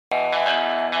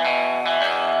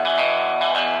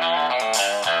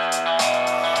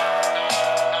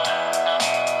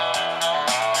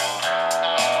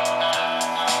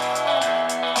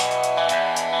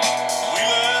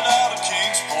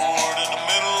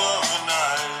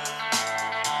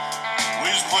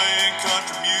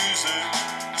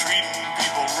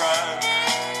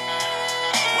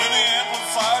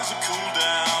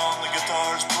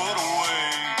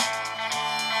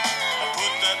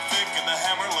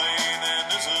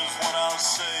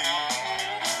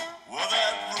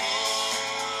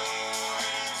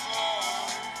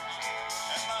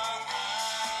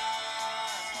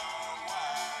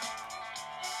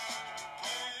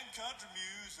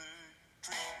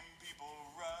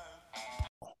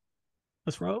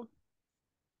Let's roll.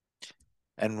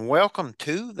 And welcome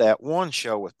to That One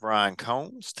Show with Brian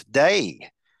Combs. Today,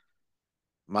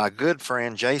 my good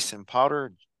friend Jayson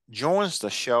Potter joins the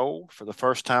show for the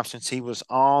first time since he was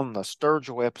on the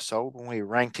Sturgill episode when we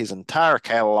ranked his entire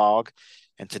catalog.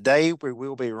 And today we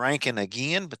will be ranking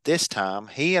again, but this time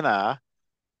he and I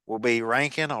will be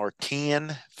ranking our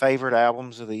 10 favorite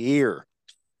albums of the year.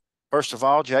 First of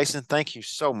all, Jayson, thank you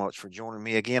so much for joining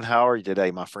me again. How are you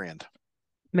today, my friend?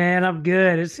 Man, I'm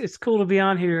good. It's cool to be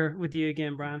on here with you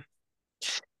again, Brian.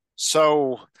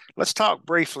 So let's talk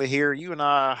briefly here. You and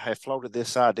I have floated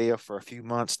this idea for a few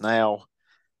months now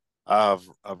of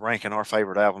ranking our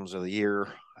favorite albums of the year.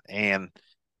 And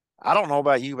I don't know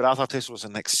about you, but I thought this was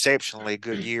an exceptionally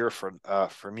good year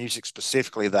for music,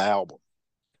 specifically the album.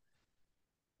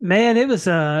 Man,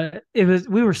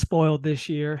 we were spoiled this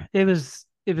year. It was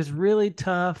really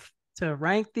tough to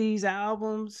rank these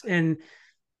albums. And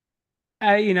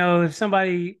if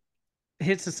somebody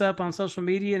hits us up on social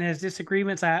media and has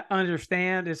disagreements, I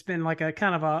understand. It's been like a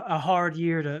kind of a hard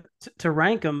year to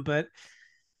rank them, but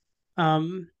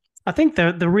um I think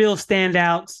the real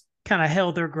standouts kind of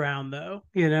held their ground though,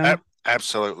 you know.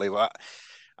 Absolutely. Well,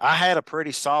 I had a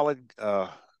pretty solid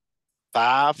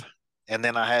five, and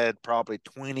then I had probably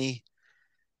 20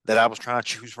 that I was trying to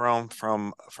choose from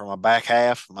a back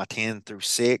half, my 10 through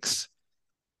 6.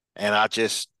 And I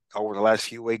just, over the last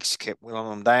few weeks, kept whittling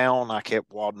them down. I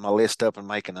kept wadding my list up and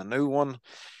making a new one.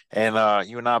 And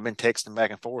you and I have been texting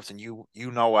back and forth, and you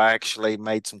know I actually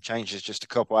made some changes just a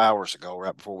couple hours ago,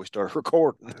 right before we started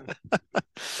recording.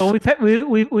 Well,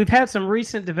 we've had some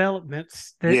recent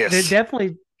developments that Yes,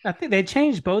 definitely. I think they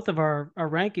changed both of our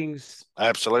rankings.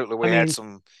 absolutely. I We had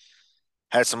mean,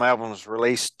 some albums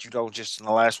released, just in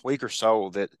the last week or so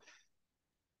that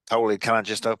totally kind of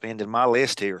just upended my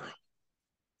list here.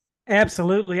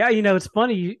 absolutely. It's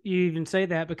funny you even say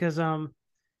that because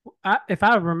if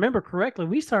I remember correctly,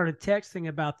 we started texting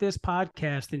about this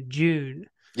podcast in June,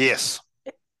 Yes,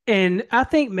 and I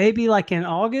think maybe like in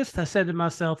August, I said to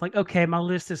myself like, okay, my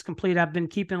list is complete. I've been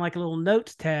keeping like a little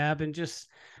notes tab and just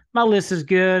my list is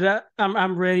good.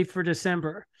 I'm ready for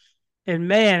December. And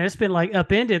man, it's been like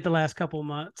upended the last couple of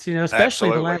months, especially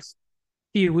the absolutely. last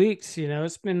few weeks.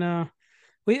 It's been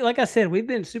we like I said, we've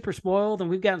been super spoiled and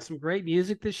we've gotten some great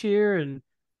music this year and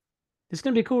it's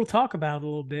gonna be cool to talk about it a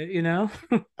little bit.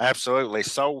 Absolutely.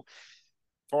 So,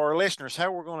 for our listeners,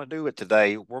 how we're going to do it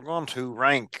today, we're going to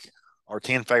rank our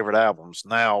 10 favorite albums.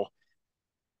 Now,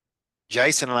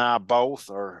 Jayson and I both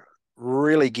are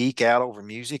really geek out over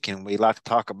music and we like to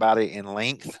talk about it in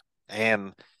length.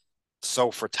 And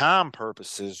so, for time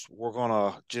purposes, we're going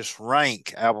to just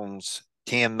rank albums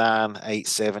 10, 9, 8,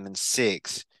 7, and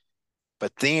 6.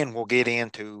 But then we'll get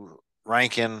into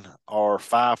ranking our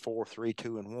 5, 4, 3,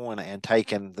 2, and 1 and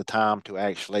taking the time to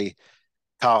actually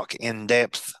talk in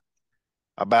depth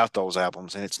about those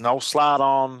albums. And it's no slide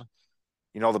on,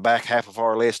 the back half of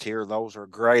our list here. Those are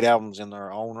great albums in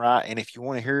their own right. And if you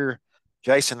want to hear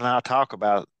Jayson and I talk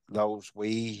about those,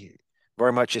 we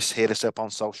very much just hit us up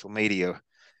on social media.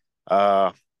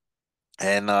 Uh,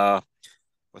 and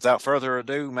without further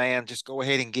ado, man, just go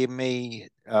ahead and give me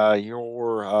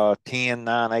your 10,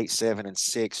 9, 8, 7, and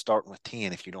 6, starting with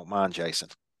 10, if you don't mind, Jayson.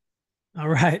 All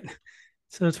right.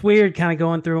 So it's weird kind of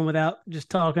going through them without just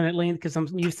talking at length because I'm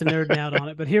used to nerding out on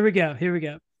it. But here we go. Here we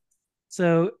go.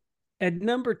 So at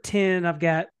number 10, I've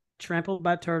got Trampled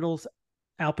by Turtles,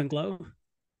 Alpenglow.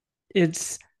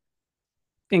 It's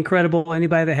incredible.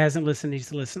 Anybody that hasn't listened needs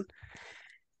to listen.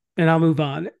 And I'll move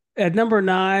on. At number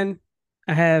 9,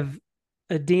 I have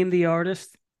Deem the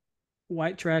Artist,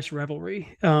 White Trash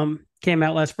Revelry. Came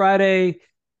out last Friday.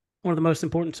 One of the most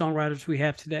important songwriters we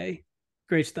have today.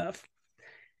 Great stuff.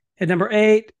 At number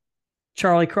 8,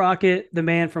 Charlie Crockett, The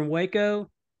Man from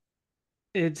Waco.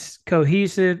 It's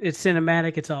cohesive, it's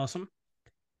cinematic, it's awesome.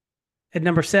 At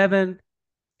number 7,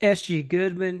 S.G.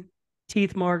 Goodman,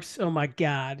 Teeth Marks. Oh my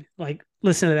God. Like,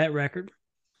 listen to that record.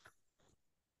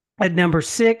 At number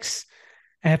 6,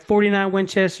 I have 49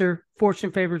 Winchester,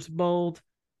 Fortune Favors Bold,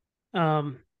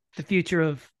 the future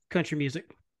of country music.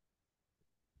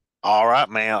 All right,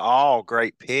 man. All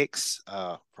great picks.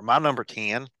 For my number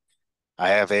 10, I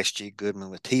have S.G.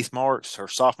 Goodman with Teeth Marks, her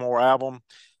sophomore album.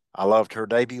 I loved her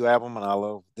debut album, and I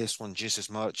love this one just as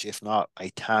much, if not a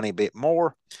tiny bit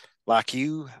more. Like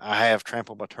you, I have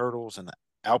Trampled by Turtles and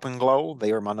Alpenglow.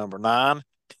 They are my number 9.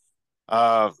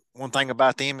 One thing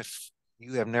about them, if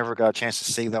you have never got a chance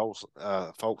to see those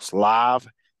folks live,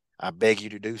 I beg you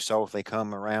to do so if they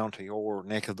come around to your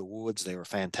neck of the woods. They were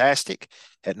fantastic.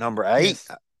 At number 8, Yes.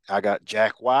 I got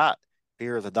Jack White,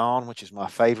 Fear of the Dawn, which is my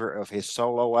favorite of his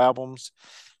solo albums.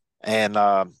 And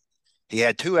He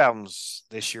had two albums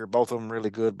this year, both of them really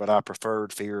good, but I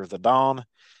preferred Fear of the Dawn.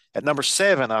 At number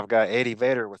seven, I've got Eddie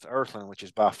Vedder with Earthling, which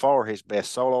is by far his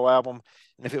best solo album.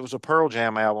 And if it was a Pearl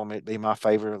Jam album, it'd be my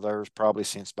favorite of theirs, probably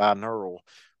since Binaural,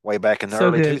 way back in the So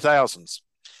early good. 2000s.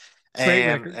 Great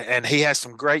And record. and he has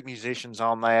some great musicians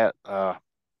on that.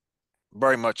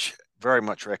 Very much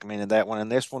recommended that one.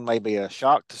 And this one may be a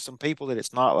shock to some people that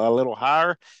it's not a little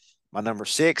higher. My number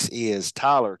six is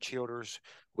Tyler Childers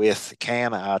with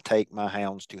Can I Take My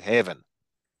Hounds to Heaven?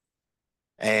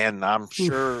 And I'm Oof.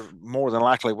 sure more than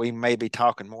likely we may be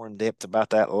talking more in depth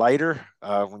about that later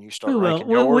when you We start will.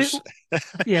 ranking yours.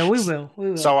 Yeah, we will.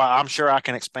 We So will. I'm sure I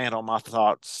can expand on my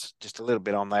thoughts just a little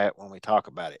bit on that when we talk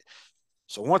about it.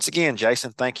 So once again,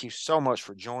 Jayson, thank you so much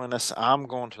for joining us. I'm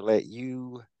going to let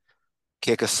you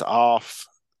kick us off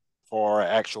for our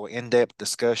actual in-depth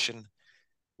discussion.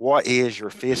 What is your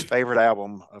fifth favorite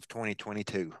album of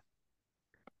 2022?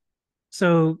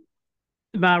 So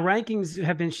my rankings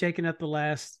have been shaken up the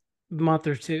last month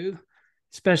or two,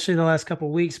 especially the last couple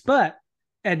of weeks. But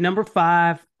at number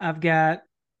five, I've got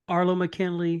Arlo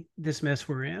McKinley, This Mess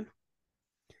We're In.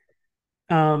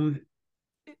 Um,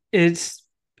 it's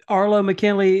Arlo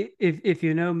McKinley. If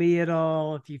you know me at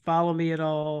all, if you follow me at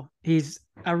all,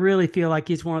 I really feel like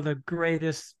he's one of the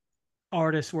greatest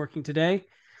artists working today.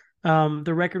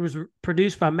 The record was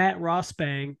produced by Matt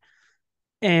Rossbang,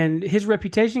 and his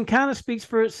reputation kind of speaks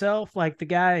for itself. Like the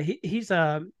guy, he's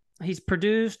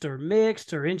produced or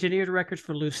mixed or engineered records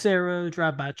for Lucero,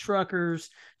 Drive By Truckers,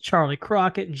 Charlie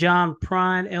Crockett, John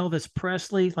Prine, Elvis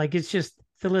Presley. Like it's just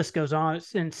the list goes on.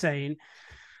 It's insane.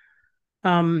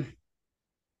 Um,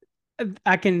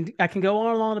 I can go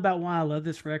on and on about why I love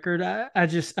this record. I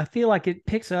feel like it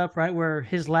picks up right where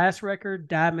his last record,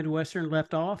 Die Midwestern,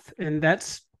 left off, and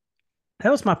that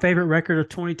was my favorite record of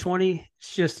 2020.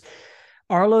 It's just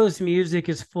Arlo's music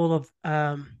is full of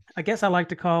I guess I like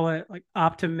to call it like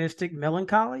optimistic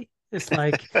melancholy. It's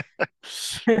like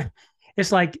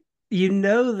it's like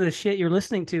the shit you're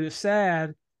listening to is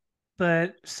sad,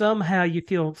 but somehow you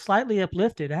feel slightly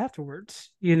uplifted afterwards.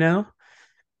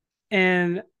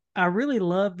 And I really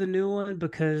love the new one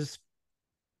because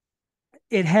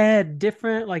it had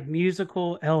different like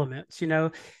musical elements.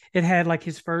 It had like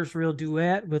his first real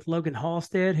duet with Logan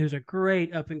Halstead, who's a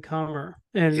great up and comer,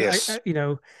 and Yes.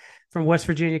 from West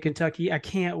Virginia, Kentucky. I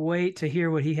can't wait to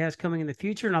hear what he has coming in the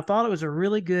future. And I thought it was a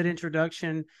really good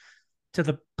introduction to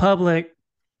the public,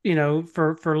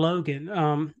 for Logan.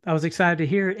 I was excited to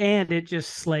hear it, and it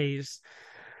just slays.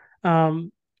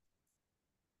 Um,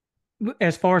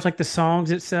 as far as like the songs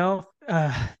itself,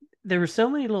 there were so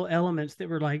many little elements that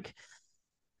were like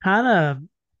kind of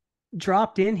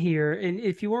dropped in here. And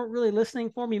if you weren't really listening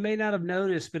for me, you may not have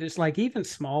noticed, but it's like even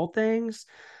small things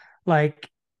like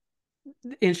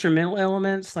instrumental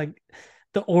elements, like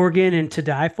the organ and To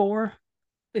Die For.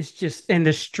 It's just, and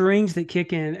the strings that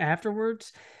kick in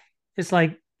afterwards. It's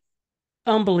like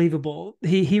unbelievable.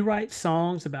 He writes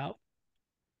songs about,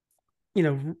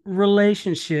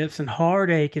 relationships and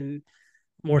heartache and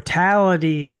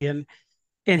mortality, and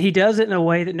he does it in a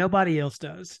way that nobody else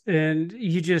does. And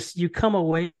you come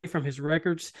away from his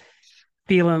records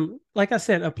feeling, like I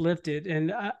said, uplifted.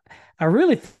 And I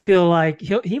really feel like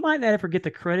he might not ever get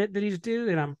the credit that he's due,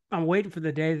 and I'm waiting for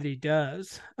the day that he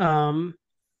does.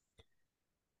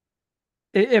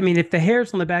 I mean, if the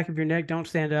hairs on the back of your neck don't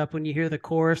stand up when you hear the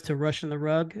chorus to "Rushing the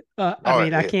Rug," I Oh,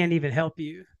 mean, I can't even help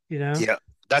you. You know? yeah.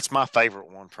 That's my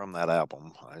favorite one from that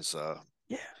album. Is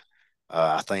Yeah.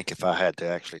 I think if I had to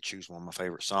actually choose one of my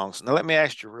favorite songs. Now, let me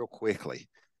ask you real quickly.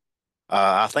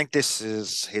 I think this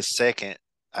is his second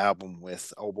album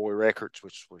with Old Boy Records,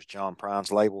 which was John Prine's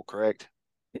label, correct?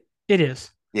 It is.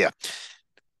 Yeah.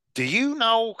 Do you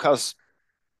know? Because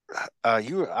I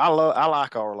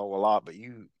like Arlo a lot, but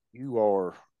you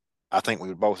are, I think we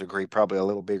would both agree, probably a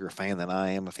little bigger fan than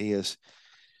I am of his.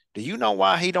 Do you know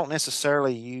why he don't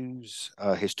necessarily use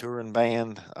his touring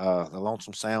band, the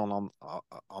Lonesome Sound,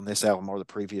 on this album or the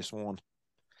previous one?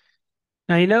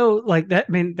 Now, like that.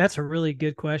 I mean, that's a really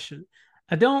good question.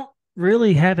 I don't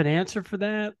really have an answer for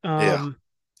that. Yeah.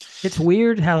 It's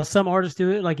weird how some artists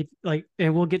do it.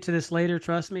 And we'll get to this later.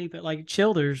 Trust me. But like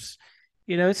Childers,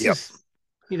 it's Yep. his,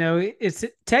 it's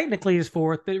technically his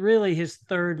fourth, but really his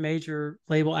third major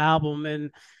label album,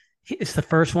 and it's the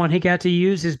first one he got to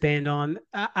use his band on.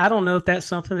 I don't know if that's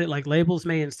something that like labels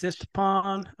may insist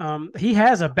upon. He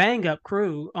has a bang up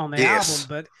crew on the album, Yes.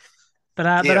 but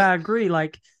Yeah. I agree.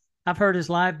 Like I've heard his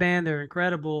live band; they're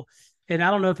incredible, and I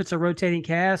don't know if it's a rotating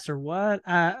cast or what.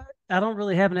 I don't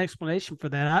really have an explanation for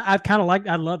that. I'd kind of like.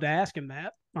 I'd love to ask him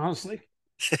that, honestly.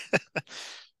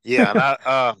 Yeah. And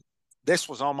I this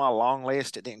was on my long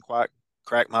list. It didn't quite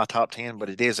crack my top 10, but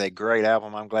it is a great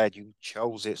album. I'm glad you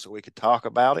chose it so we could talk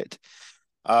about it.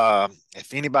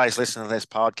 If anybody's listening to this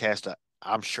podcast,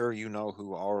 I'm sure you know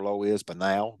who Arlo is by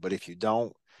now, but if you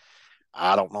don't,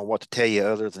 I don't know what to tell you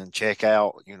other than check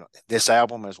out, this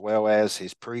album as well as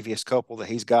his previous couple that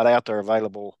he's got out there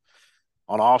available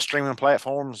on all streaming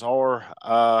platforms or,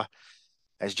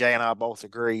 as Jay and I both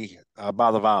agree,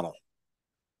 by the vinyl.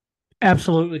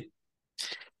 Absolutely.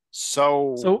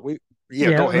 So So yeah,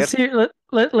 yeah, go ahead.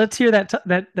 let's hear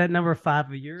that number five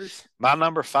of yours. My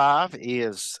number five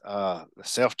is the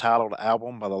self-titled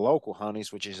album by the Local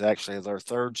Honeys, which is actually their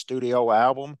third studio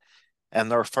album and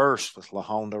their first with La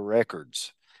Honda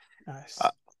Records. Uh, Nice.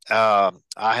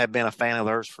 I have been a fan of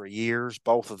theirs for years.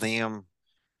 Both of them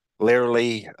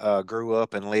literally grew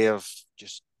up and live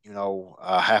just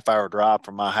a half-hour drive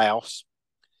from my house.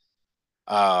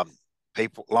 Um,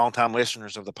 People, longtime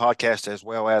listeners of the podcast as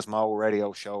well as my old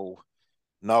radio show,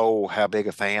 know how big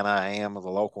a fan I am of the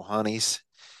Local Honeys.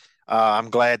 I'm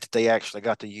glad that they actually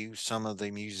got to use some of the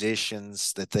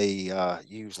musicians that they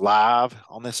use live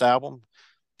on this album,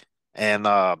 and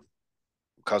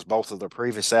because both of their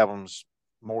previous albums,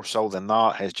 more so than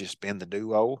not, has just been the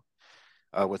duo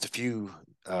with a few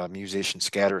musicians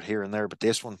scattered here and there. But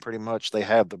this one, pretty much, they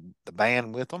have the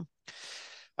band with them,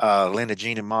 Linda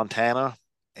Jean and Montana,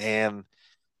 and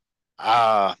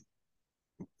uh,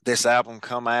 this album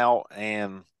come out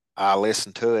and I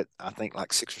listened to it, I think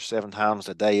like 6 or 7 times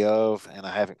the day of, and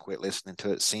I haven't quit listening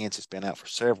to it since. It's been out for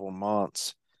several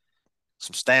months.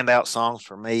 Some standout songs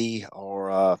for me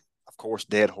are, of course,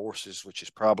 Dead Horses, which is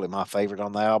probably my favorite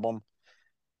on the album,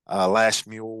 Last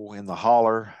Mule in the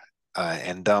Holler,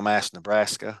 and Dumbass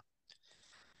Nebraska.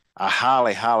 I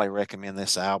highly, highly recommend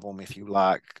this album if you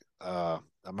like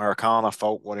Americana,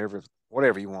 folk,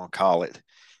 whatever you want to call it.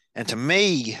 And to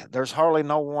me, there's hardly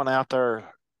no one out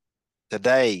there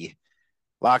today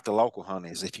like the Local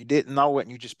Honeys. If you didn't know it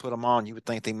and you just put them on, you would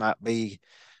think they might be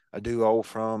a duo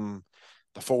from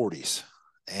the 40s.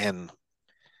 And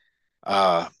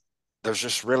uh, there's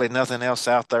just really nothing else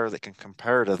out there that can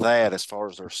compare to that as far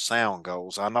as their sound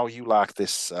goes. I know you like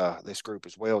this group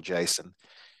as well, Jason.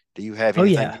 Do you have Oh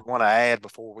anything yeah, you want to add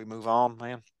before we move on,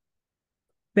 man?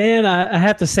 man. I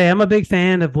have to say I'm a big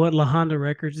fan of what La Honda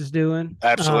Records is doing.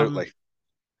 Absolutely.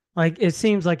 Like it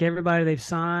seems like everybody they've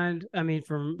signed. I mean,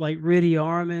 from like Riddy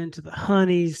Arman to the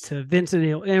Honeys to Vincent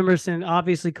Hill Emerson,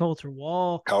 obviously Coulter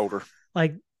Wall. Colder.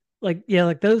 Like, yeah,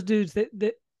 like those dudes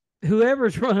that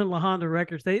whoever's running La Honda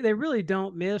Records, they really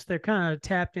don't miss. They're kind of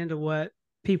tapped into what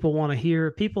people want to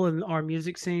hear. People in our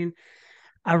music scene.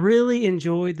 I really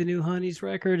enjoyed the new Honeys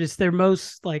record. It's their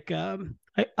most like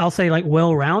I'll say like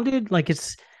well rounded. Like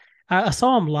I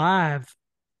saw them live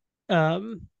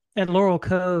at Laurel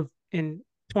Cove in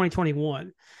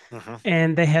 2021, Hmm.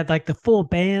 and they had like the full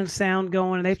band sound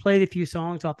going, and they played a few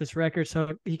songs off this record,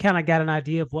 so you kind of got an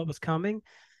idea of what was coming,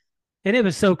 and it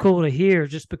was so cool to hear.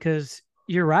 Just because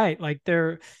you're right, like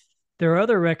their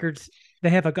other records, they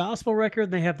have a gospel record,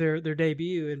 and they have their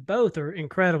debut, and both are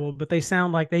incredible, but they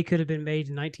sound like they could have been made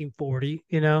in 1940.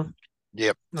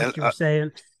 Yep. And Like you were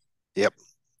saying. yep.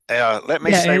 Let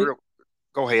me Yeah, say and real.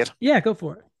 Go ahead. yeah, go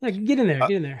for it. Like, get in there, Uh,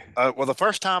 get in there. well, the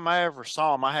first time I ever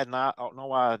saw them, I had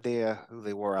no idea who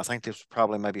they were. I think this was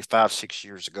probably maybe 5, 6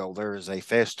 years ago. There is a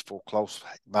festival close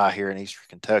by here in Eastern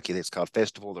Kentucky that's called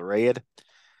Festival of the Red.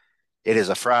 It is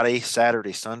a Friday,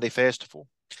 Saturday, Sunday festival.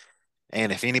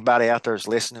 And if anybody out there is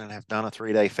listening and have done a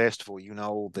 3-day festival, you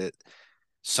know that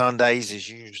Sundays is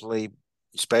usually,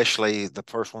 especially the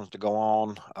first ones to go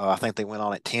on. I think they went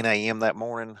on at 10 a.m. that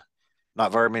morning.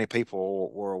 Not very many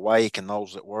people were awake, and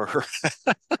those that were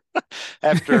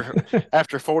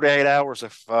after 48 hours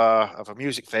of a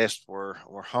music fest were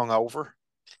hung over,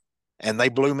 and they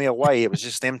blew me away. It was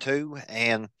just them two,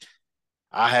 and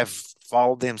I have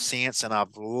followed them since, and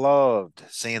I've loved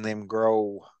seeing them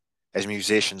grow as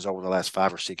musicians over the last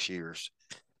 5 or 6 years.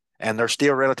 And they're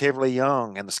still relatively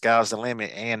young, and the sky's the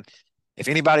limit. And if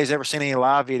anybody's ever seen any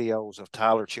live videos of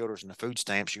Tyler Childers and the Food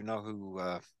Stamps, you know who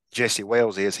Jesse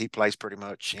Wells is. He plays pretty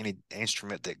much any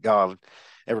instrument that God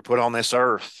ever put on this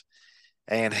earth,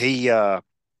 and he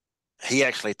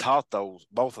actually taught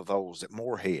both of those at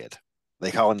Moorhead.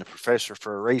 They call him the professor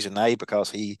for a reason, because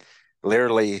he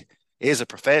literally is a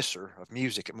professor of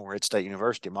music at Moorhead State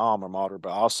University, my alma mater, but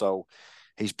also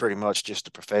he's pretty much just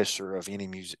a professor of any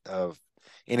music of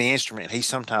any instrument. He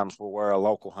sometimes will wear a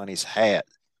Local Honeys hat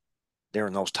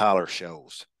during those Tyler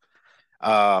shows.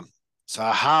 Um, so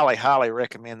I highly, highly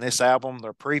recommend this album.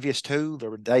 Their previous two,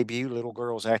 their debut, Little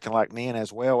Girls Acting Like Men,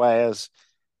 as well as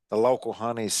the Local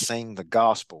Honeys Sing the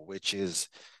Gospel, which is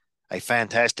a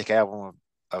fantastic album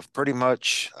of pretty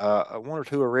much one or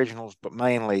two originals, but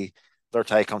mainly their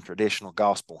take on traditional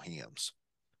gospel hymns.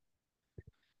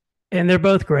 And they're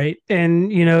both great.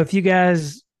 And if you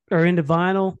guys are into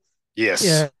vinyl,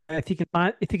 Yes, yeah, if you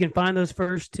can find those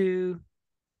first two,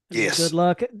 I mean, good yes.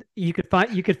 luck. You could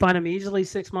find them easily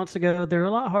 6 months ago. They're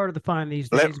a lot harder to find these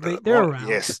days, but they're around.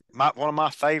 Yes, one of my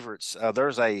favorites.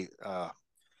 There's I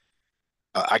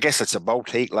guess it's a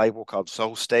boutique label called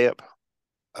Soul Step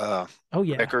uh, Oh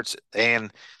yeah. Records,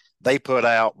 and they put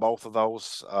out both of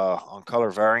those on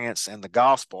color variants. And the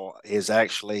gospel is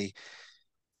actually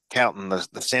counting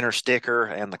the center sticker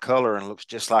and the color, and looks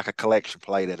just like a collection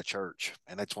plate at a church.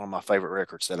 And that's one of my favorite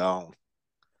records that I own.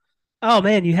 Oh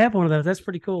man, you have one of those. That's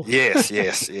pretty cool. Yes,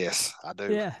 yes, yes, I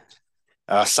do. Yeah.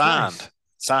 Signed, Nice.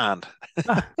 signed.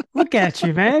 Look at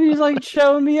you, man. You're like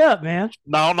showing me up, man.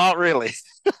 No, not really.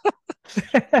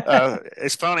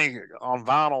 It's funny on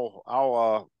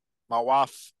vinyl. My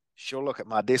wife, she'll look at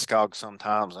my Discog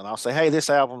sometimes, and I'll say, "Hey, this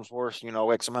album's worth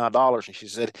X amount of dollars," and she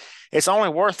said, "It's only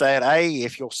worth that A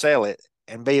if you'll sell it,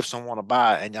 and B if someone to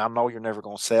buy it, and I know you're never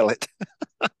going to sell it."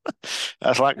 I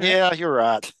was like, I "Yeah, you're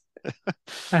right."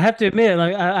 I have to admit,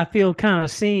 like I feel kind of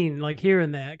seen, like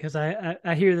hearing that because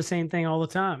I hear the same thing all the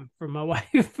time from my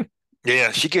wife.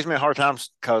 Yeah, she gives me a hard time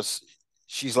because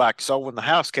she's like, "So when the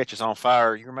house catches on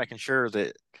fire, you're making sure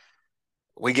that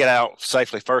we get out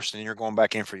safely first, and you're going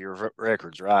back in for your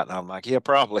records, right?" And I'm like, "Yeah,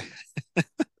 probably."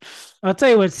 I'll tell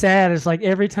you what's sad is like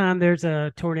every time there's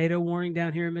a tornado warning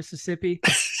down here in Mississippi,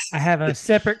 I have a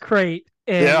separate crate,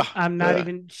 Yeah, and I'm not yeah.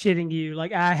 even shitting you.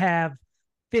 Like I have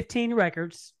 15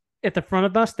 records at the front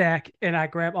of my stack, and I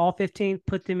grab all 15,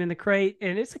 put them in the crate,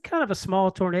 and it's a kind of a small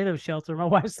tornado shelter. My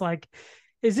wife's like,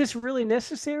 "Is this really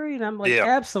necessary?" And I'm like, Yeah,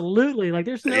 "Absolutely! Like,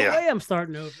 there's no yeah. way I'm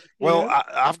starting over." Well,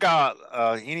 I've got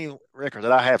any record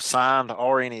that I have signed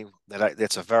or any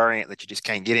that's a variant that you just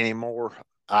can't get anymore.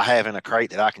 I have in a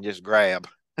crate that I can just grab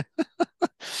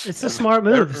It's a and smart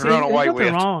move. run See, there's away nothing with.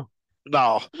 wrong.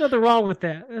 No, There's nothing wrong with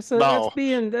that. That's no,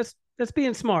 being that's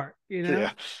being smart.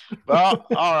 yeah. Well,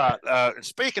 all right.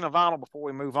 Speaking of vinyl, before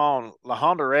we move on, La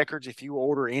Honda Records, if you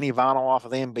order any vinyl off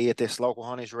of them, be it this local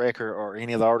Honey's record or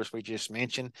any of the artists we just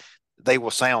mentioned, they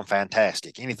will sound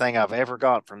fantastic. Anything I've ever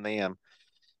got from them,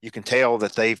 you can tell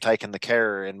that they've taken the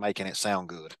care in making it sound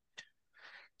good.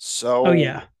 Oh So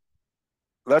yeah.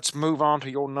 let's move on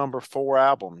to your number four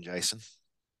album, Jayson.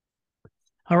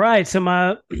 All right. So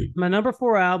my number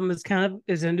four album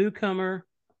is a newcomer.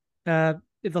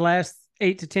 In the last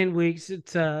 8 to 10 weeks,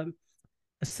 it's a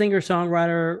singer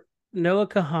songwriter, Noah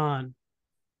Kahan.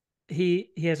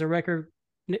 He has a record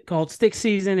called Stick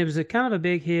Season. It was a kind of a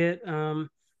big hit. And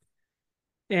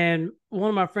one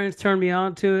of my friends turned me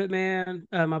on to it, man.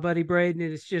 My buddy Braden.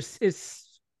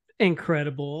 It's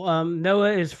incredible.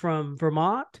 Noah is from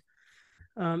Vermont.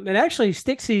 And actually,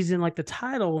 Stick Season, like the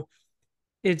title,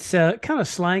 it's kind of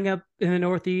slang up in the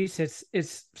Northeast.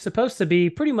 It's supposed to be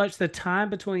pretty much the time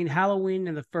between Halloween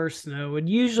and the first snow, and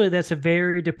usually that's a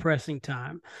very depressing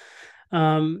time.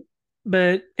 Um,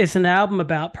 but it's an album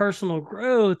about personal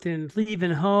growth and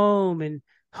leaving home and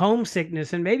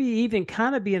homesickness, and maybe even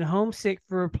kind of being homesick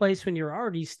for a place when you're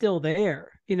already still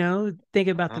there. Thinking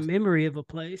about the Mhm. memory of a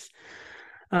place.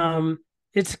 Um,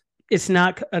 it's it's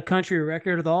not a country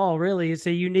record at all, really. It's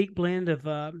a unique blend of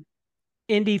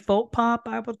indie folk pop,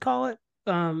 I would call it.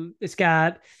 It's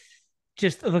got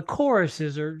just the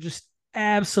choruses are just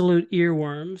absolute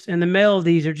earworms, and the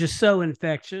melodies are just so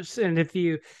infectious. And if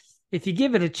you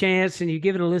give it a chance and you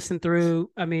give it a listen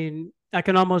through, I mean, I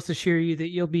can almost assure you that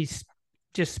you'll be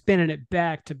just spinning it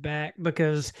back to back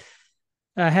because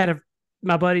I had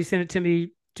my buddy sent it to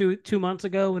me 2 months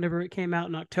ago whenever it came out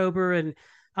in October, and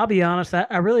I'll be honest,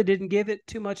 I really didn't give it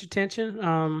too much attention.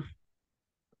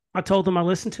 I told them I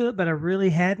listened to it, but I really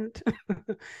hadn't.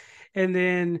 And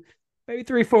then maybe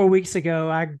 3 4 weeks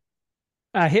ago,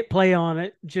 I hit play on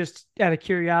it just out of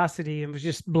curiosity and was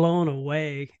just blown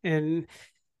away. And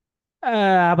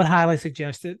I would highly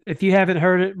suggest it. If you haven't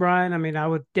heard it, Brian, I mean, I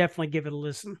would definitely give it a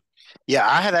listen. Yeah,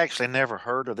 I had actually never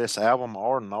heard of this album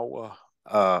or Noah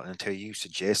until you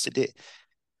suggested it.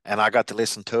 And I got to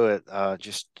listen to it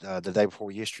just the day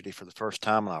before yesterday for the first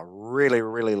time, and I really,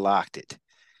 really liked it.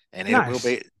 And it will Nice.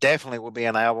 be definitely will be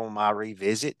an album I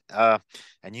revisit.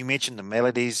 And you mentioned the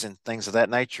melodies and things of that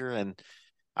nature, and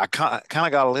I kind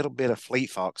of got a little bit of Fleet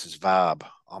Foxes vibe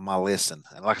on my listen.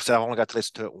 And like I said, I've only got to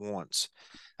listen to it once.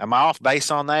 Am I off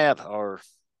base on that, or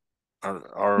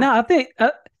No, I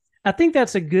think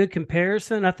that's a good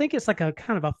comparison. I think it's like a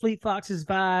kind of a Fleet Foxes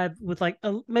vibe with like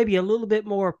maybe a little bit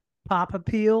more pop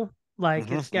appeal.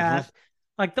 Like hmm it's hmm got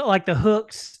like the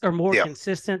hooks are more Yeah,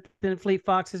 consistent than Fleet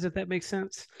Foxes, if that makes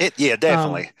sense. yeah,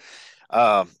 Um, definitely.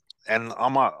 Um, and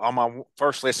on my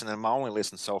first listen and my only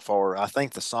listen so far, I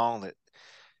think the song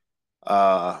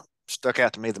that stuck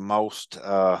out to me the most,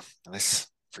 and this,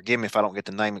 forgive me if I don't get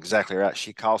the name exactly right.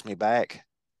 She calls me back.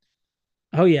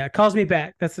 Oh yeah, calls me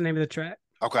back. That's the name of the track.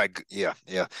 Okay, yeah,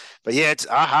 yeah, but yeah, it's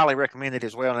I highly recommend it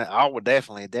as well, and I would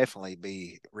definitely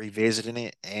be revisiting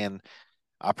it. And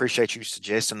I appreciate you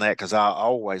suggesting that because I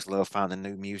always love finding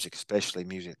new music, especially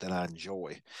music that I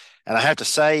enjoy. And I have to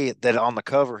say that on the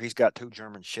cover, he's got two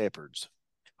German shepherds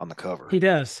on the cover. He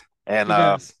does. And He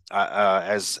does.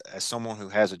 as someone who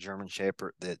has a German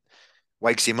Shepherd that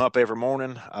wakes him up every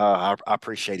morning, I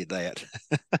appreciated that.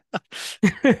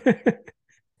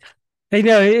 Hey,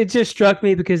 no, it just struck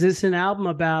me because it's an album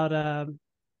about. I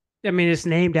mean, it's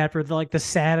named after the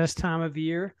saddest time of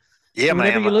year, Yeah, and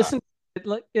whenever man. you listen,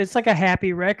 it's like a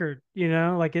happy record.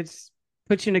 Like it's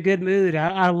puts you in a good mood.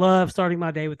 I love starting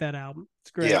my day with that album.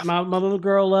 It's Yeah, great. My little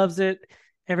girl loves it.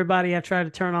 Everybody I've tried to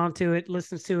turn on to it,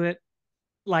 listens to it,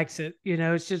 likes it.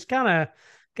 It's just kind of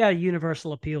got a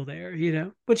universal appeal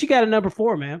there. But you got a number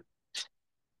four, man.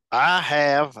 I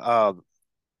have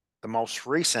the most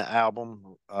recent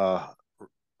album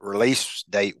release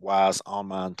date wise on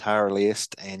my entire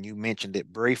list, and you mentioned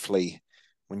it briefly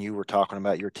when you were talking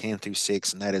about your 10 through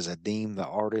 6, and that is Adeem the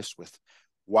Artist with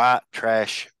White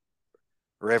Trash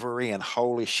Reverie and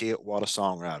Holy Shit, What a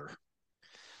Songwriter.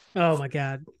 Oh my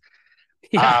god,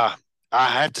 yeah, I I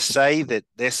have to say that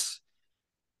this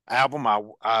album,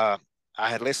 I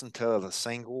had listened to the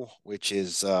single, which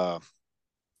is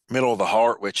Middle of the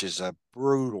Heart, which is a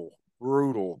brutal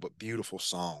but beautiful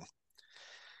song.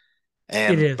 it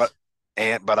And is.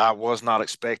 but I was not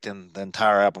expecting the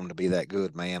entire album to be that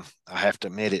good, man. I have to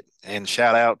admit it. And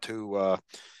shout out to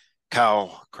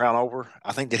Kyle Crownover.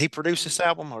 I think, did he produce this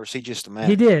album or is he just a He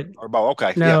man did. or both?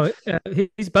 Okay, yeah, No,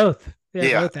 he's both. Yeah,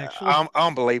 yeah, both actually.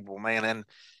 unbelievable, man. And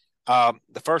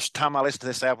the first time I listened to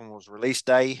this album was release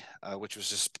day, which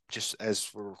was just as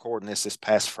we're recording this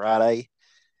past Friday.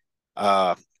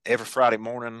 Uh, every Friday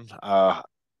morning,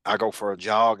 I go for a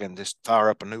jog and just fire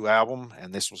up a new album,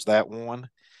 and this was that one.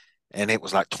 And it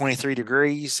was like 23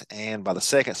 degrees, and by the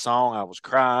second song, I was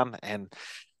crying, and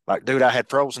like, dude, I had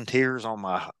frozen tears on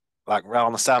my like right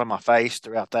on the side of my face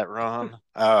throughout that run.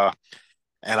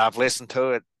 And I've listened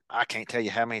to it. I can't tell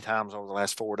you how many times over the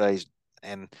last 4 days,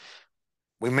 and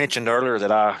we mentioned earlier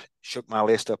that I shook my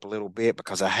list up a little bit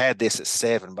because I had this at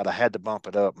 7, but I had to bump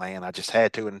it up, man. I just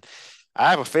had to. And I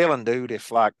have a feeling, dude,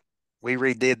 if like we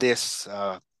redid this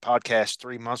podcast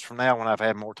 3 months from now when I've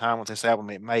had more time with this album,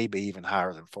 it may be even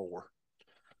higher than 4.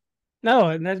 No,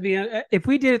 and that'd be if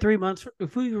we did it 3 months.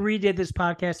 If we redid this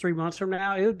podcast 3 months from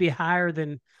now, it would be higher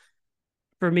than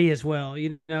for me as well.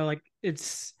 Like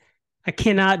it's. I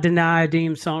cannot deny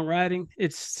Deem's songwriting.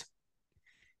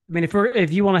 I mean,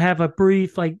 if you want to have a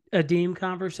brief like a Deem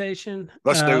conversation,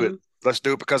 Let's do it. Let's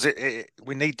do it because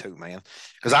we need to, man.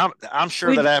 Because I'm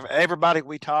sure that we everybody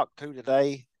we talked to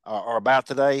today or about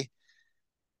today,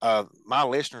 my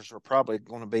listeners are probably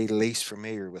going to be least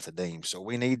familiar with the Deem, so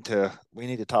we need to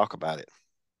talk about it.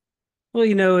 well,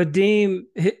 Adeem,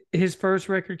 his first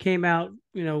record came out.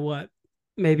 What?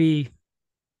 Maybe,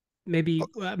 maybe.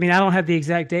 I mean, I don't have the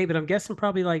exact date, but I'm guessing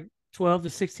probably like 12 to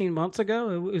 16 months ago.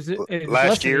 It was less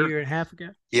Last than a year, year and a half ago.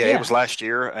 yeah, it was Yeah, last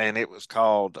year, and it was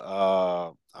called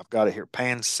I've got it here,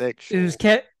 it was pansexual,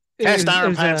 cat. cast It iron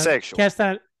was a pansexual. cast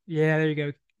iron. Yeah, there you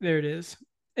go. There it is.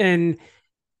 And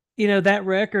that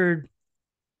record,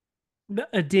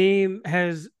 Adeem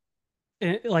has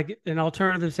like an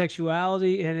alternative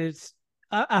sexuality, and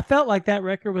I felt like that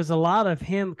record was a lot of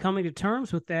him coming to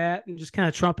terms with that and just kind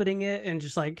of trumpeting it and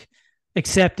just like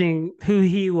accepting who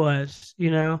he was.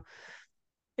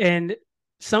 And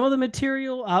some of the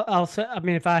material, I'll say, I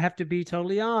mean, if I have to be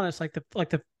totally honest, like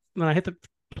the when I hit the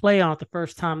play on it the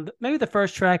first time, maybe the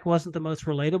first track wasn't the most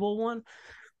relatable one,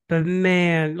 but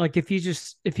man, like if you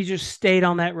just stayed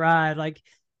on that ride, like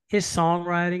his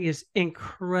songwriting is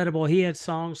incredible. He had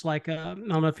songs like I don't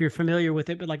know if you're familiar with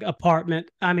it, but like Apartment.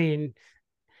 I mean,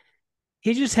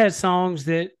 he just had songs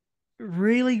that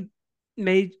really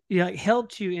made like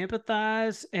helped you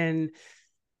empathize and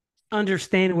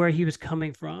understand where he was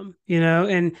coming from.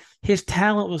 And his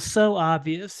talent was so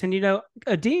obvious. And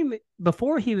Adeem,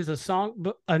 before he was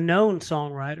a known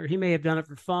songwriter, he may have done it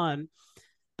for fun,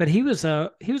 but he was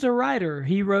a writer.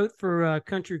 He wrote for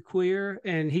Country Queer,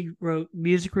 and he wrote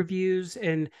music reviews.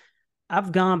 And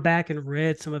I've gone back and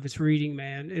read some of his reading,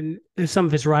 man, and some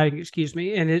of his writing, excuse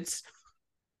me, and it's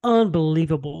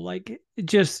unbelievable. Like,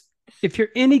 just if you're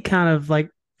any kind of like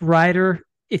writer,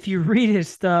 if you read his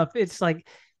stuff, it's like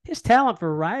his talent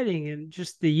for writing and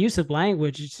just the use of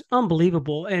language is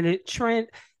unbelievable. And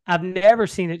I've never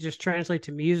seen it just translate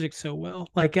to music so well.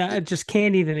 Like I just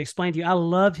can't even explain to you. I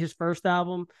loved his first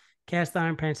album, Cast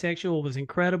Iron Pansexual, was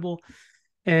incredible.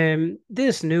 And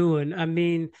this new one, I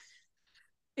mean,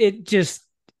 it just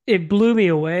it blew me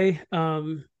away.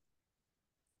 I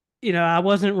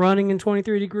wasn't running in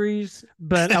 23 degrees,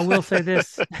 but I will say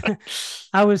this.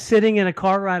 I was sitting in a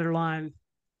car rider line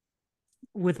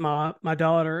with my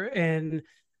daughter, and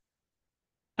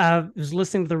I was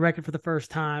listening to the record for the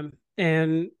first time,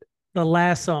 and the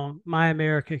last song, "My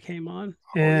America," came on,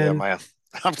 Oh yeah, man.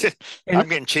 I'm just, and I'm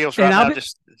getting chills and right I'll now be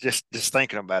just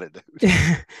thinking about it,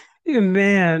 dude.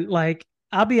 man, like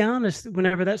I'll be honest,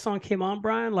 whenever that song came on,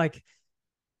 Brian, like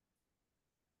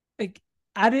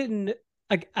I didn't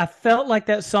like I felt like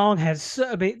that song has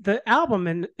I mean the album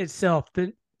in itself,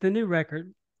 the new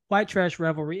record, White Trash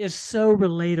Revelry, is so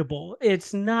relatable.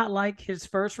 It's not like his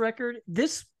first record.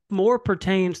 This more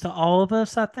pertains to all of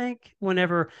us, I think,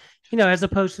 whenever, as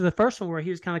opposed to the first one where he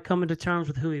was kind of coming to terms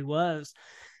with who he was.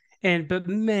 But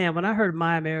man, when I heard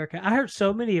My America, I heard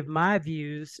so many of my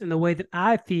views and the way that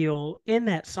I feel in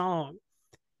that song.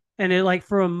 And it, like,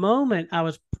 for a moment I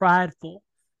was prideful,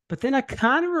 but then I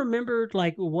kind of remembered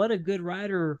like what a good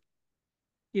writer,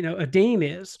 Adeem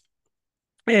is.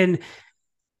 And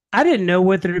I didn't know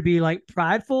whether to be like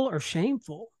prideful or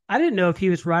shameful. I didn't know if he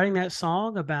was writing that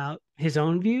song about his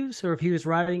own views or if he was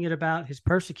writing it about his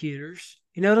persecutors.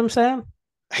 You know what I'm saying?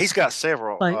 He's got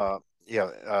several Like,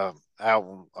 yeah,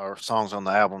 album or songs on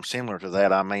the album similar to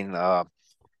that. I mean, uh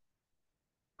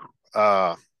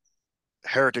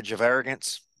Heritage of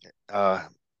Arrogance, uh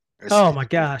it's oh my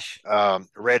gosh.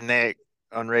 Redneck,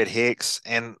 Unread Hicks,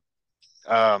 and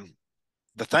um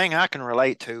the thing I can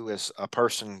relate to is a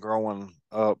person growing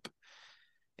up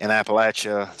in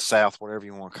Appalachia, South, whatever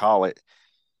you want to call it,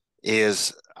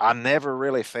 is I never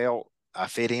really felt I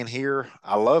fit in here.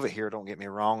 I love it here. Don't get me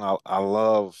wrong. I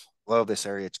love this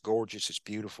area. It's gorgeous. It's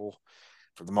beautiful.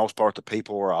 For the most part, the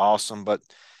people are awesome. But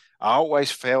I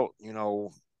always felt,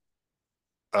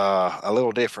 a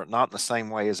little different. Not in the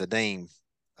same way as a dean,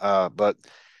 but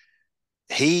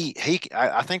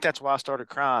I think that's why I started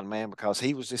crying, man, because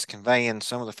he was just conveying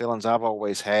some of the feelings I've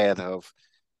always had of,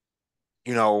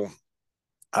 you know,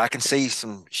 I can see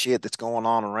some shit that's going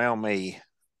on around me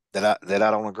that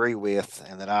I don't agree with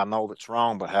and that I know that's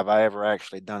wrong, but have I ever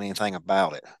actually done anything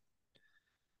about it?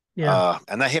 Yeah,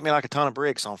 And that hit me like a ton of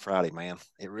bricks on Friday, man.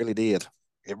 It really did.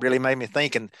 It really made me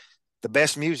think, and the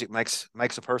best music makes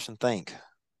a person think.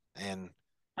 And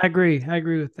I agree. I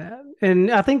agree with that.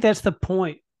 And I think that's the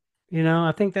point.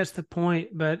 I think that's the point.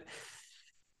 But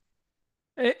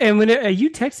and when you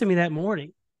texted me that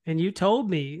morning and you told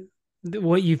me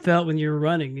what you felt when you were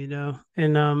running,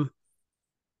 and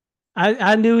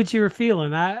I knew what you were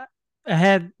feeling. I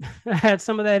had I had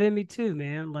some of that in me too,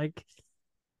 man. Like,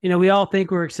 we all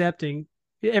think we're accepting.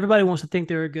 Everybody wants to think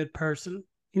they're a good person.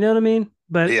 You know what I mean?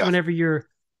 But yeah, whenever you're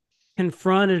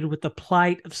confronted with the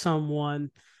plight of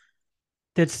someone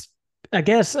that's, I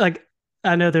guess, like,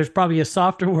 I know there's probably a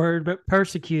softer word, but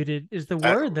persecuted is the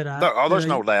word that there's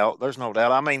no doubt. There's no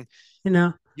doubt. I mean, you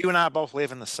know, you and I both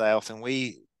live in the South, and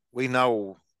we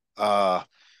know uh,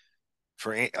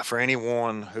 for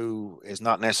anyone who is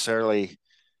not necessarily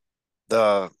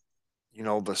the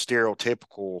the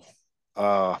stereotypical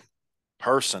uh,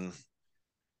 person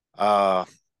uh,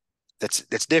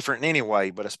 that's different in any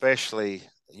way, but especially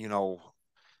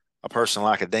a person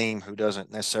like a Deem who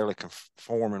doesn't necessarily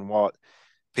conform in what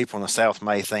people in the South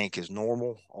may think is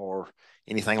normal or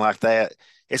anything like that.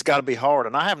 It's got to be hard,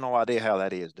 and I have no idea how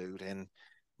that is, dude. And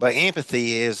but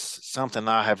empathy is something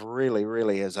I have really,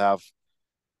 really, as I've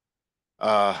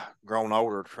grown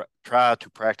older, tried to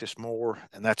practice more,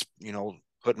 and that's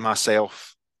putting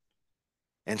myself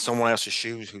in someone else's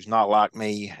shoes who's not like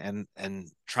me,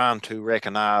 and trying to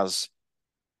recognize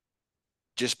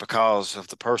just because of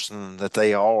the person that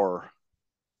they are,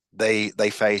 they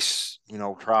face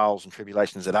trials and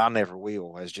tribulations that I never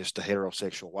will as just a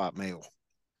heterosexual white male.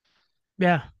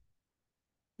 yeah,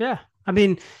 yeah. I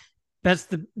mean, that's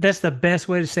the best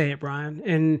way to say it, Brian.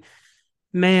 And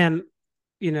man,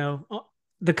 you know, uh,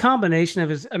 the combination of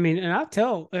his, I mean, and I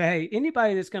tell, hey,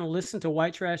 anybody that's going to listen to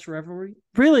White Trash Revelry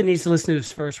really needs to listen to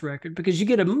his first record because you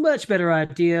get a much better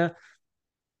idea,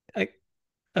 like,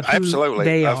 of who Absolutely.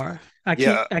 they are. I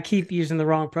Yeah, keep I keep using the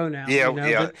wrong pronoun, yeah.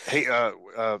 but He,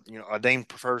 Dean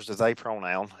prefers the they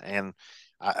pronoun, and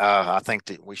I think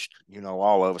that we should,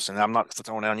 all of us, and I'm not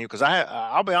throwing down you because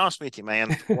I'll be honest with you,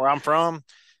 man. Where I'm from,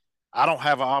 I don't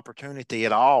have an opportunity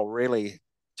at all, really,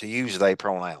 to use they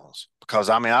pronouns because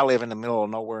I mean I live in the middle of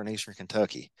nowhere in Eastern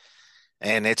Kentucky,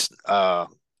 and it's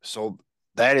so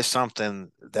that is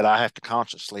something that I have to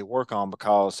consciously work on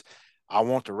because I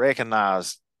want to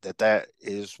recognize that that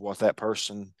is what that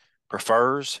person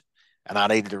prefers, and I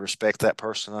need to respect that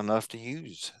person enough to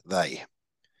use they.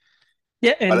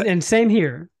 Yeah, But and same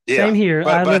here. yeah, Same here.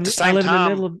 but at the I same live in the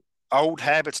middle time, of. old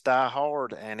habits die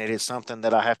hard, and it is something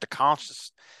that I have to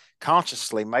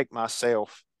consciously make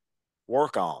myself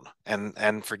work on.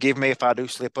 And forgive me if I do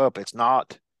slip up. It's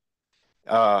not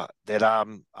that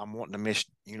I'm wanting to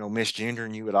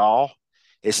misgendering you at all.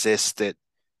 It's just that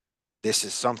this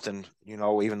is something,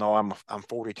 even though I'm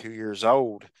 42 years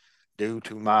old, due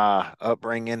to my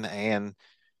upbringing and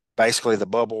basically the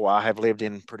bubble I have lived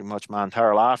in pretty much my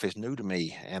entire life is new to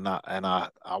me, and I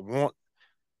want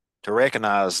to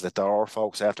recognize that there are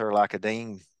folks out there like a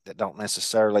Dean that don't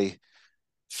necessarily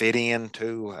fit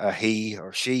into a he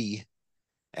or she,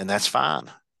 and that's fine.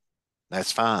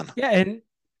 That's fine. Yeah,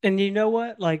 and you know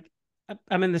what? Like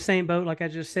I'm in the same boat, like I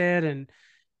just said, and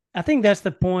I think that's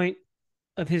the point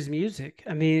of his music.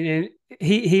 I mean, and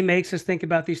he makes us think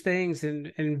about these things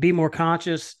and be more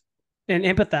conscious and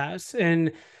empathize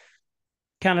and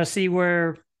kind of see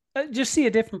where just see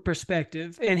a different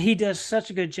perspective. And he does such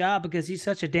a good job because he's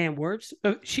such a damn words.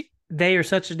 They are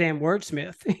such a damn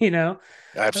wordsmith, you know.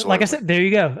 Like I Absolutely. said, there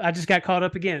you go. I just got caught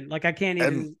up again. Like I can't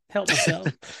And even help myself.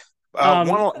 Um,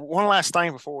 one last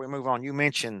thing before we move on, you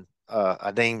mentioned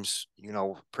Adim's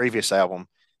previous album,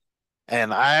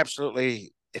 and I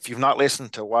absolutely, if you've not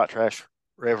listened to White Trash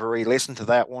Reverie, listen to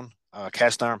that one,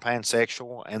 Cast Iron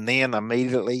Pansexual, and then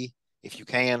immediately, if you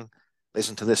can,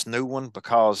 listen to this new one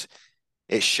because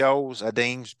it shows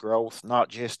Adim's growth not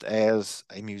just as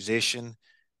a musician,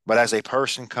 but as a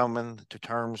person coming to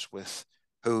terms with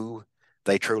who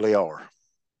they truly are.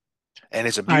 And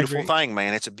it's a I beautiful agree. thing,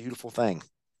 man. It's a beautiful thing.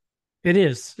 It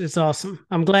is. It's awesome.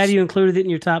 I'm glad you included it in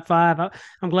your top five.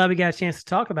 I'm glad we got a chance to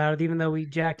talk about it, even though we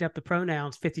jacked up the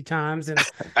pronouns 50 times. And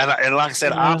like I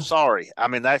said, And I'm sorry. I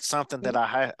mean, that's something that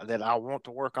that I want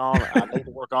to work on. I need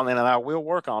to work on, and I will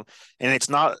work on. And it's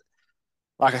not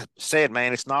like I said,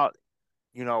 man. It's not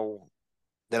you know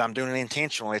that I'm doing it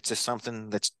intentionally. It's just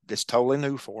something that's totally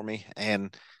new for me,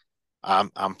 and I'm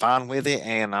fine with it.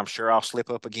 And I'm sure I'll slip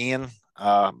up again.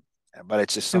 But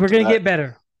it's just we're something gonna that, get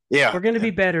better. yeah, We're gonna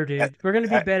be better, a- dude. We're gonna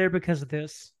be a- better because of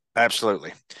this.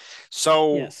 absolutely.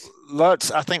 So Yes.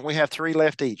 I think we have three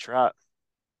left each, right?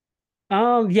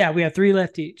 Yeah, we have three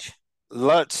left each.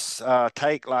 Let's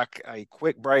take like a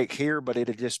quick break here, but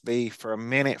it'll just be for a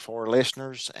minute for our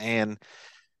listeners and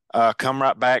come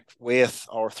right back with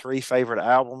our three favorite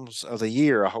albums of the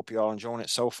year. I hope you all enjoying it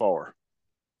so far.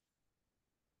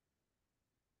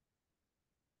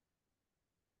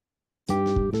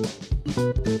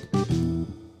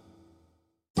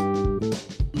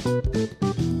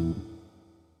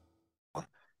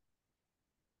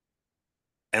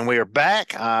 And we are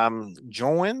back. I'm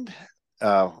joined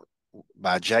uh,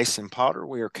 by Jayson Potter.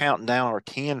 We are counting down our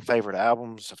 10 favorite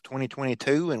albums of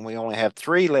 2022, and we only have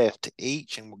three left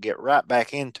each, and we'll get right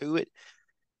back into it.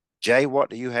 Jay, what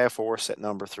do you have for us at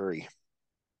number three?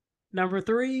 Number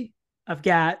three, I've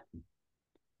got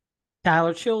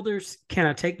Tyler Childers. Can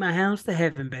I take my house to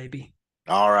heaven, baby?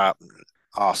 All right.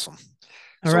 Awesome.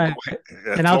 All So go right. ahead.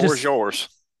 The And I'll floor is just yours.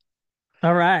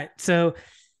 all right. So,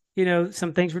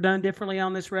 some things were done differently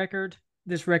on this record.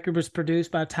 This record was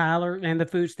produced by Tyler and the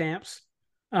Food Stamps.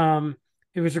 Um,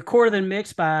 it was recorded and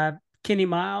mixed by Kenny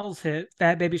Miles at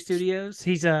Fat Baby Studios.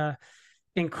 He's a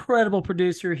incredible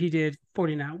producer. He did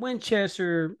 49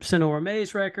 Winchester, Sonora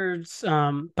Maze Records,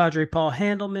 Padre Paul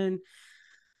Handelman.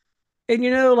 And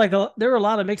there were a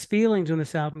lot of mixed feelings when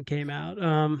this album came out.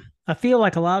 I feel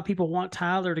like a lot of people want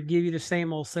Tyler to give you the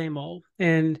same old, same old.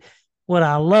 And what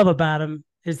I love about him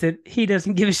is that he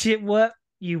doesn't give a shit what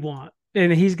you want,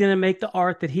 and he's gonna make the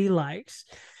art that he likes.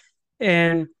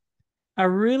 And I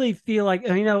really feel like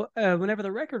whenever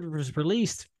the record was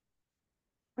released,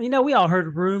 we all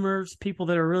heard rumors, people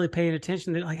that are really paying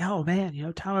attention, that like, oh man,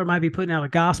 Tyler might be putting out a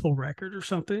gospel record or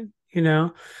something.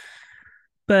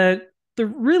 But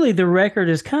the record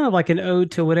is kind of like an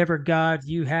ode to whatever God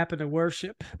you happen to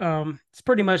worship. It's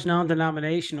pretty much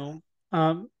non-denominational.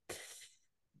 Um,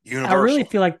 I really Universal.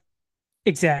 feel like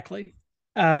exactly.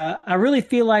 I really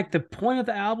feel like the point of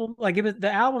the album, like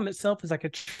the album itself, is like a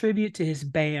tribute to his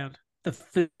band, the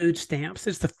Food Stamps.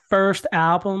 It's the first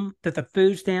album that the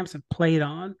Food Stamps have played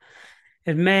on,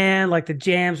 and man, like the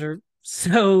jams are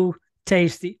so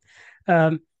tasty.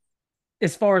 Um,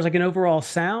 as far as like an overall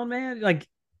sound, man, like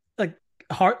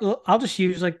heart. I'll just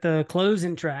use like the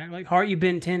closing track, like "Heart You've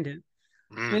Been Tended."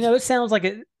 Mm. It sounds like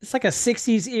it's like a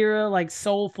 '60s era like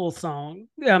soulful song.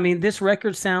 I mean, this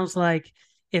record sounds like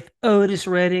if Otis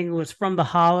Redding was from the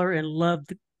holler and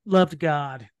loved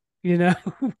God. You know,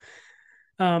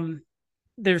 um,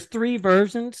 there's three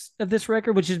versions of this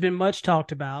record, which has been much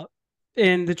talked about.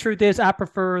 And the truth is, I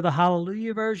prefer the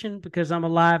Hallelujah version because I'm a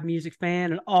live music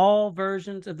fan, and all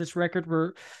versions of this record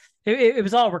were. It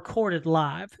was all recorded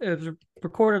live. It was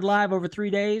recorded live over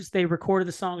 3 days. They recorded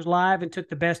the songs live and took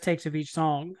the best takes of each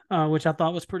song, which I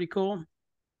thought was pretty cool.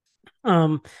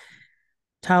 Um,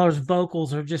 Tyler's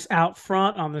vocals are just out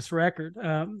front on this record,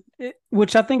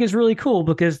 which I think is really cool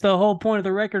because the whole point of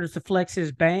the record is to flex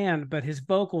his band, but his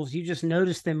vocals, you just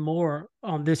notice them more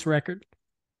on this record.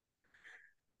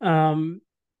 Um,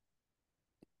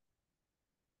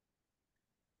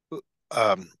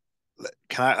 Um,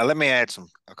 can I let me add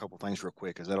a couple things real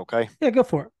quick? Is that okay? yeah, go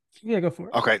for it. Yeah, go for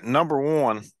it. Okay, number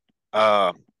one,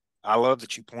 uh, I love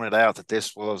that you pointed out that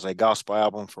this was a gospel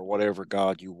album for whatever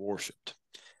God you worshiped.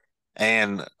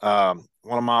 And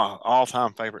one of my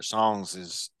all-time favorite songs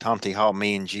is Tonti Hall,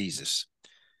 Me and Jesus.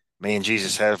 Me and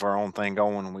Jesus have our own thing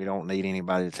going, and we don't need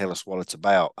anybody to tell us what it's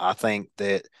about. I think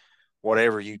that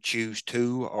whatever you choose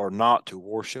to or not to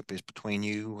worship is between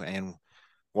you and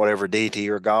whatever deity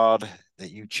or God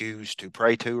that you choose to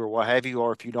pray to or what have you,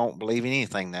 or if you don't believe in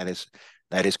anything, that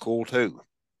is cool too.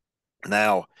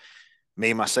 Now,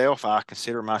 me myself, I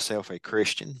consider myself a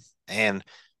Christian, and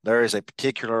there is a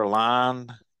particular line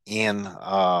in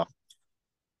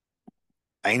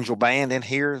Angel Band in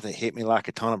here that hit me like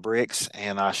a ton of bricks,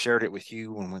 and I shared it with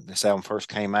you when this album first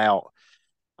came out.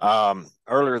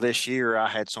 Earlier this year, I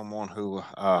had someone who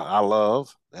I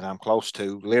love that I'm close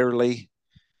to literally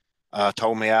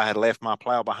told me I had left my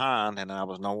plow behind and I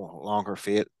was no longer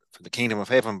fit for the kingdom of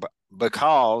heaven, but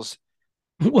because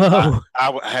Whoa.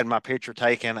 I had my picture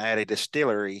taken at a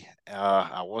distillery.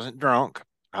 I wasn't drunk.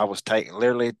 I was taking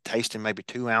literally tasting maybe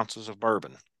 2 ounces of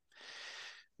bourbon.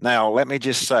 Now, let me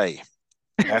just say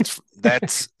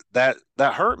that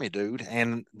hurt me, dude.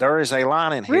 And there is a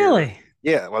line in here. Really?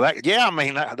 Yeah, well, I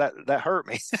mean that hurt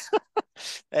me.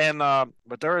 And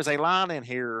but there is a line in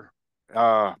here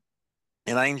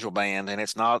in Angel Band, and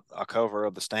it's not a cover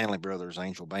of the Stanley Brothers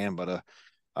Angel Band, but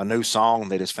a new song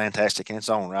that is fantastic in its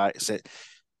own right. It said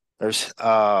there's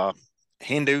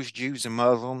Hindus, Jews, and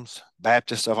Muslims,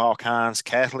 Baptists of all kinds,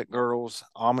 Catholic girls,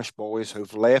 Amish boys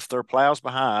who've left their plows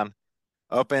behind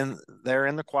up in there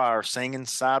in the choir singing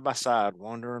side by side,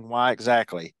 wondering why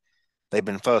exactly they've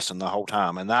been fussing the whole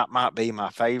time. And that might be my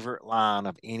favorite line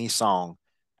of any song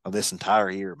of this entire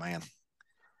year, man.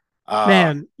 Uh,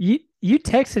 Man, you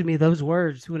texted me those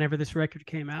words whenever this record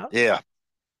came out. yeah,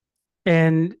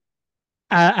 And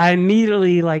I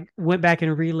immediately like went back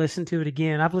and re-listened to it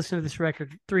again. I've listened to this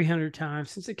record 300 times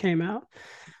since it came out.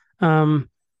 Um,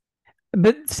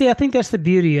 but see, I think that's the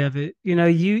beauty of it. You know,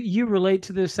 you relate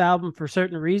to this album for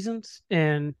certain reasons,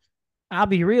 and I'll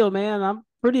be real, man. I'm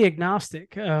pretty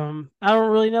agnostic. I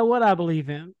don't really know what I believe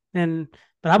in, and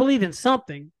but I believe in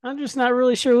something. I'm just not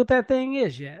really sure what that thing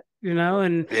is yet. You know,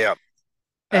 yeah.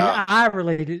 and Uh, I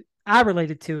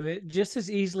related to it just as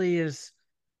easily as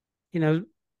you know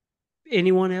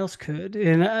anyone else could,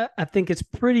 and I think it's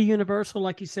pretty universal,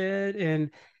 like you said,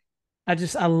 and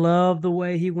I love the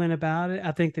way he went about it.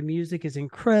 I think the music is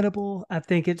incredible. I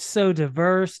think it's so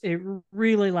diverse. It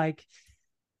really like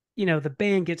the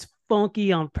band gets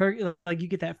funky on like you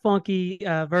get that funky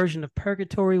version of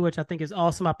Purgatory, which I think is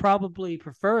awesome. I probably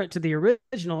prefer it to the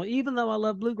original, even though I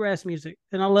love bluegrass music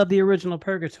and I love the original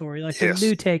Purgatory. Like the yes.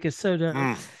 new take is so dope.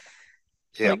 Mm,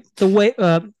 yeah. Like the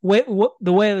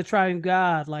way of the Triune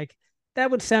God, like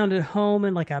that would sound at home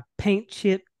in like a paint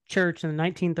chip church in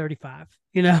 1935.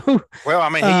 You know, Well, I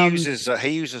mean, um, he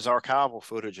uses archival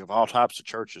footage of all types of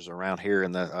churches around here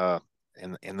in the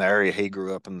in the area he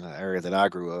grew up in, the area that I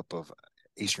grew up of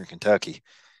Eastern Kentucky.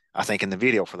 I think in the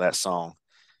video for that song.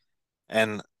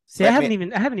 And See, let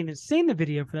me, I haven't even seen the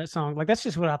video for that song. Like that's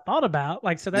just what I thought about.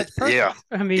 Like so that's yeah, perfect.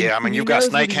 I mean, yeah. I mean, he you've got knows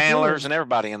what snake he's handlers doing. and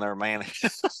everybody in there, man.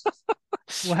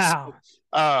 So, Wow.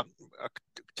 uh,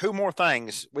 two more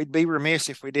things. We'd be remiss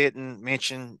if we didn't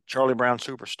mention Charlie Brown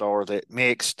Superstar that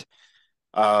mixed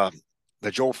uh the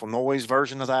Joyful Noise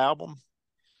version of the album.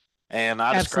 And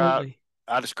Absolutely.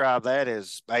 I describe that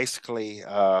as basically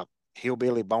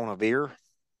hillbilly Bon Iver.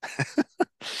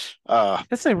 uh,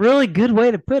 That's a really good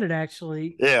way to put it,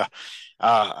 actually. yeah,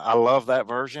 I love that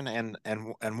version. And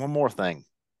one more thing,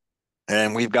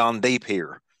 and we've gone deep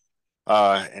here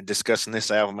and discussing this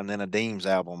album and then a Deems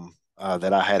album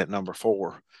that I had at number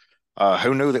four.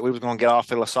 Who knew that we was going to get all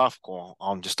philosophical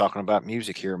on just talking about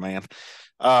music here, man?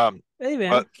 Um, Hey, but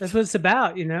man, that's what it's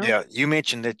about, you know? yeah, you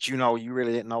mentioned that you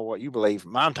really didn't know what you believe.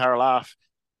 My entire life,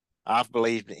 I've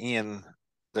believed in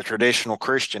the traditional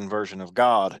Christian version of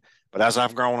God. But as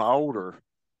I've grown older,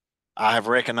 I have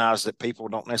recognized that people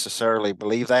don't necessarily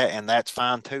believe that, and that's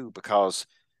fine too, because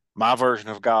my version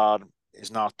of God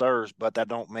is not theirs, but that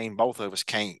don't mean both of us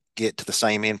can't get to the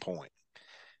same end point.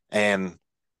 And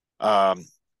um,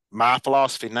 my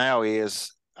philosophy now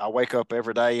is I wake up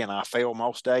every day and I fail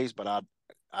most days, but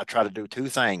I try to do two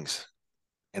things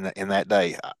in that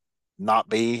day: not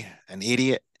be an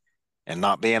idiot and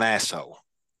not be an asshole.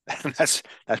 That's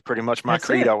pretty much my That's it.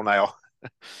 credo now.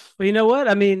 Well, you know what?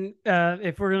 I mean,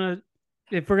 if we're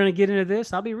gonna get into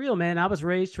this, I'll be real, man. I was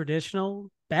raised traditional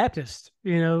Baptist,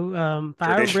 fire and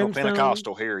Traditional brimstone.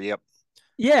 Pentecostal here. Yep.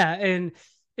 Yeah, and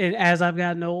as I've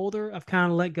gotten older, I've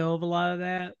kind of let go of a lot of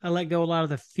that. I let go of a lot of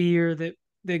the fear that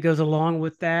goes along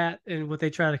with that, and what they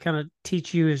try to kind of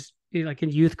teach you is like in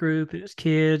youth group and as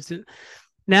kids. And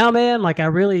now, man, like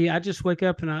I just wake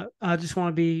up and I just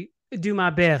want to do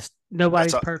my best. That's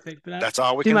Nobody's a, perfect, but I that's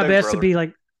all we do can my do, best to brother. be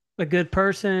like a good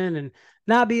person and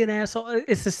not be an asshole.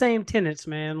 It's the same tenets,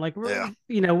 man. Like Yeah.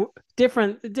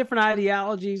 different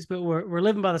ideologies, but we're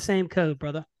living by the same code,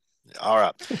 brother. All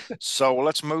right. So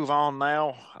let's move on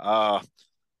now. I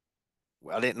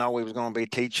didn't know we was going to be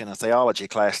teaching a theology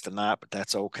class tonight, but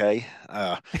that's okay.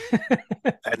 At,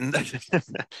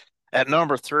 at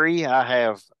number three, I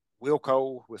have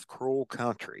Wilco with Cruel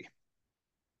Country.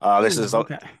 This Ooh, is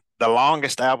okay. the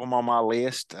longest album on my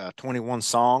list, 21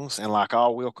 songs. And like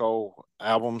all Wilco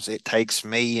albums, it takes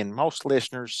me and most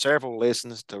listeners several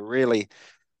listens to really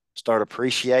start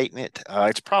appreciating it.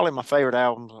 It's probably my favorite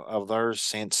album of theirs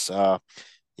since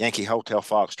Yankee Hotel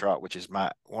Foxtrot, which is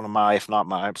my one of my, if not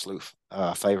my absolute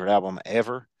favorite album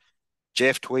ever.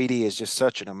 Jeff Tweedy is just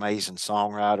such an amazing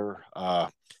songwriter.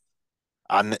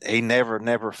 He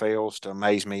never fails to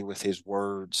amaze me with his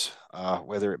words,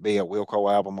 whether it be a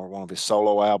Wilco album or one of his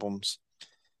solo albums.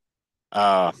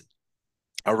 Uh,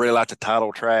 I really like the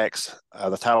title tracks.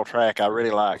 The title track, I really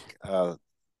like the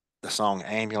song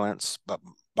Ambulance, but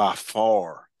by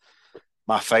far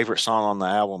my favorite song on the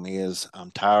album is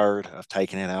I'm Tired of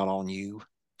Taking It Out on You.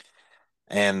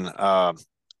 And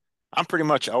I'm pretty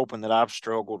much open that I've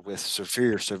struggled with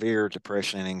severe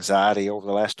depression and anxiety over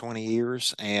the last 20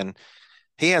 years. And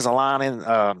he has a line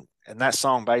and that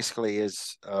song basically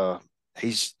is,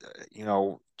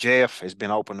 Jeff has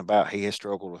been open about he has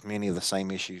struggled with many of the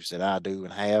same issues that I do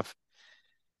and have.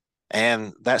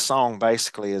 And that song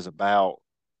basically is about,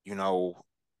 you know,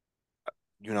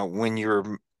 when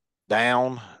you're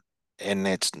down and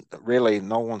it's really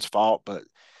no one's fault, but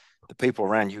the people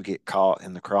around you get caught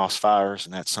in the crossfires.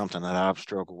 And that's something that I've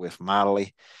struggled with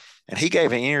mightily. And he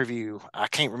gave an interview, I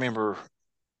can't remember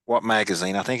what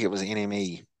magazine, I think it was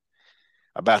NME,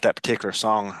 about that particular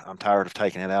song, I'm Tired of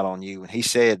Taking It Out on You. And he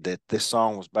said that this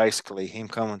song was basically him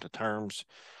coming to terms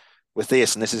with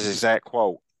this. And this is his exact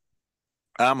quote: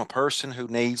 I'm a person who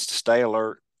needs to stay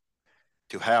alert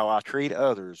to how I treat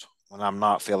others when I'm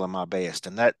not feeling my best.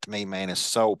 And that to me, man, is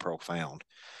so profound.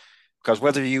 Because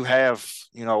whether you have,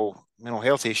 mental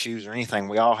health issues or anything,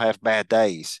 we all have bad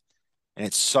days. And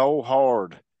it's so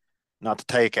hard not to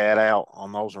take that out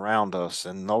on those around us.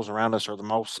 And those around us are the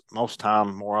most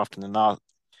time, more often than not,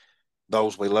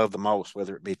 those we love the most,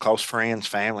 whether it be close friends,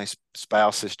 families,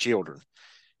 spouses, children.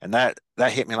 And that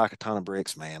hit me like a ton of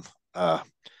bricks, man. Uh,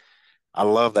 I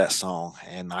love that song,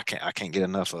 and I can't get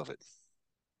enough of it.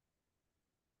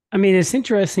 I mean, it's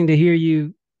interesting to hear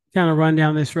you kind of run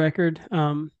down this record.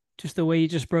 Just the way you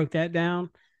just broke that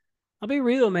down. I'll be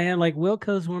real, man. Like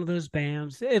Wilco's one of those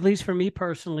bands, at least for me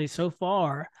personally, so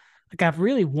far. Like I've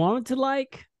really wanted to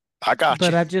like, I got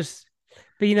but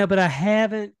you. but I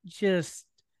haven't just.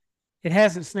 It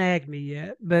hasn't snagged me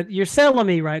yet. But you're selling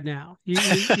me right now.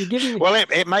 You're giving me. Well,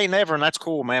 it may never, and that's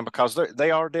cool, man, because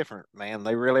they are different, man.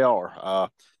 They really are.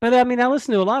 But I mean, I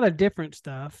listen to a lot of different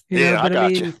stuff, Yeah, I But I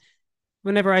got you. mean,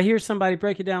 whenever I hear somebody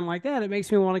break it down like that, it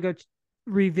makes me want to go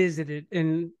revisit it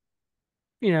and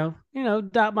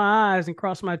dot my I's and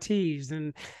cross my T's.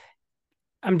 And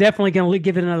I'm definitely going to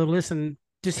give it another listen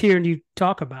just hearing you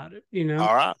talk about it.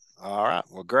 All right, all right.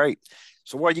 Well, great.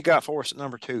 So, what you got for us at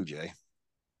number two, Jay?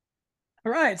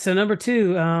 All right. So, number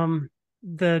two,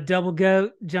 the double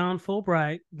goat, John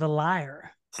Fulbright, The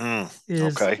Liar,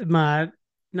 is Okay. my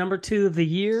number two of the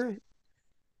year.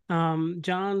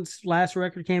 John's last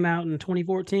record came out in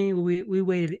 2014. We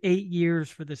waited 8 years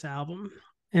for this album.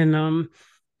 And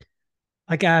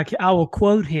like I will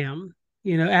quote him,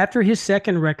 after his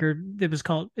second record that was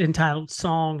called entitled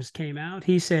Songs came out,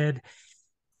 he said,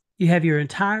 "You have your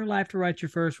entire life to write your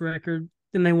first record,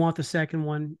 then they want the second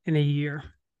one in a year."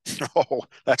 Oh,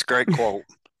 that's a great quote.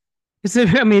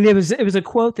 I mean, it was a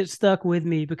quote that stuck with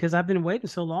me because I've been waiting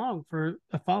so long for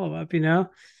a follow up,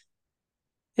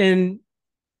 and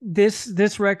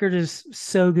this record is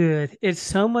so good. It's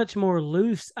so much more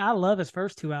loose. I love his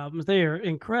first two albums. They are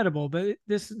incredible, but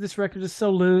this record is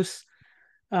so loose.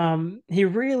 He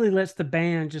really lets the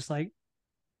band just like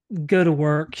go to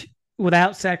work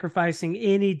without sacrificing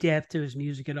any depth to his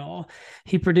music at all.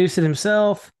 He produced it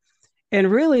himself. And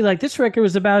really, like this record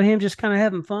was about him just kind of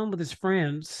having fun with his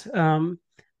friends.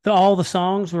 All the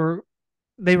songs were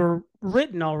they were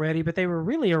written already, but they were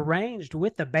really arranged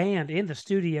with the band in the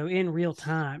studio in real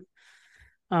time.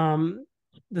 Um,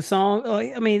 the song,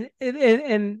 I mean,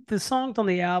 and the songs on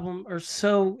the album are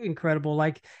so incredible.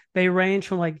 Like they range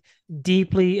from like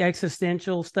deeply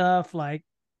existential stuff, like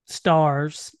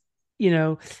Stars,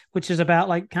 which is about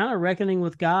like kind of reckoning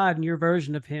with God and your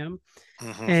version of Him.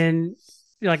 Hmm. And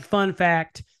like fun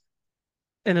fact,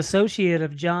 an associate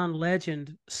of John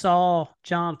Legend saw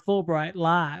John Fulbright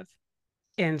live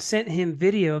and sent him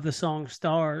video of the song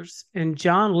Stars. And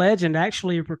John Legend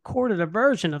actually recorded a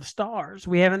version of Stars.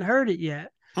 We haven't heard it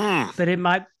yet, Hmm. but it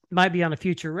might be on a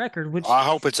future record, which I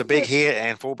hope it's a big hit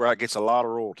and Fulbright gets a lot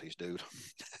of royalties, dude.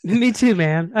 me too,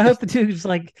 man. I hope the dude's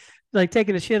like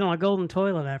taking a shit on a golden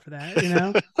toilet after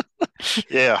that.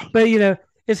 Yeah. But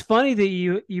it's funny that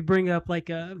you bring up like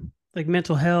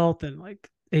mental health and like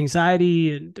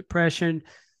anxiety and depression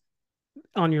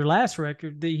on your last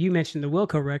record that you mentioned, the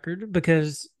Wilco record,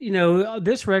 because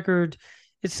this record,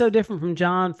 it's so different from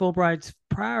John Fulbright's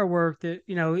prior work that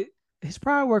his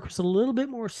prior work was a little bit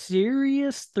more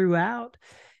serious throughout.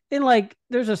 And like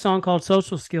there's a song called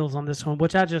Social Skills on this one,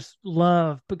 which I just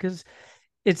love because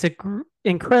it's a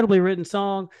incredibly written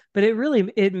song, but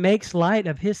it makes light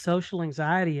of his social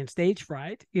anxiety and stage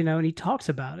fright, and he talks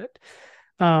about it.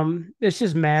 It's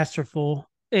just masterful.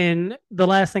 And the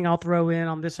last thing I'll throw in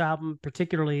on this album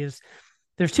particularly is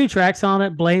there's two tracks on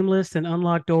it, Blameless and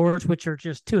Unlocked Doors, which are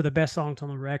just two of the best songs on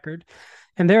the record.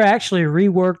 And they're actually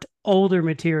reworked older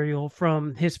material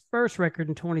from his first record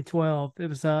in 2012. It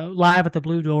was Live at the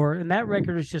Blue Door. And that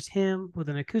record is just him with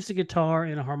an acoustic guitar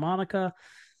and a harmonica.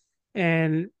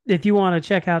 And if you want to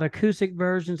check out acoustic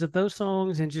versions of those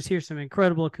songs and just hear some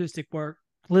incredible acoustic work,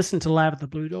 listen to Live at the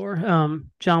Blue Door.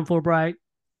 John Fulbright,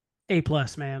 A+,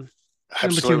 man.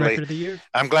 Number two Absolutely. record of the year.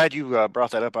 I'm glad you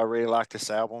brought that up. I really like this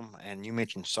album, and you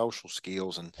mentioned social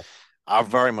skills, and I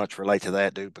very much relate to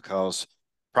that, dude, because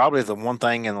probably the one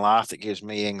thing in life that gives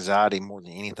me anxiety more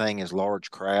than anything is large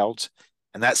crowds.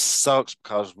 And that sucks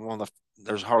because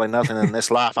there's hardly nothing in this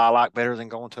life I like better than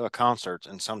going to a concert.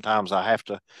 And sometimes I have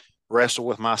to wrestle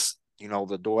with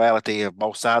the duality of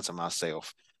both sides of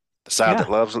myself, the side that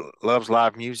Yeah, loves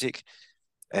live music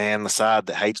and the side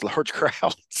that hates large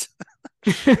crowds.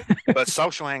 But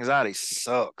social anxiety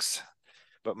sucks.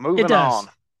 But it does.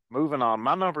 moving on.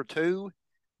 My number two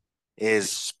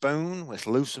is Spoon with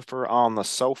Lucifer on the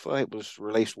Sofa. It was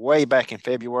released way back in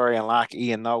February, and like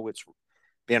Ian know, it's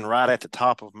been right at the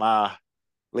top of my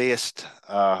list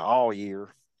all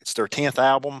year. It's their 10th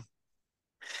album,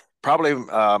 probably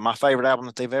my favorite album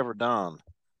that they've ever done.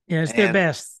 Yeah, it's their And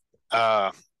best.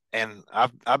 uh,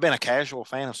 I've been a casual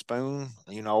fan of Spoon,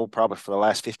 probably for the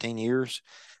last 15 years.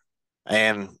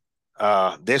 And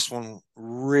this one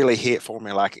really hit for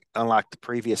me, like unlike the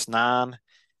previous nine.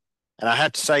 And I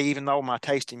have to say, even though my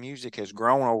taste in music has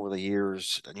grown over the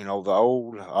years, the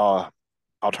old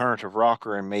alternative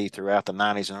rocker in me throughout the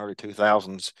 90s and early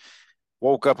 2000s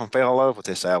woke up and fell in love with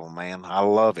this album, man. I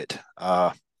love it.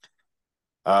 Uh,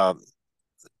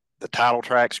 the title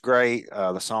track's great.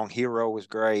 The song Hero is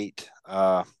great.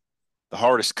 The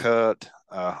Hardest Cut,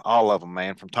 all of them,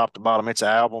 man, from top to bottom. It's an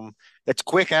album. It's a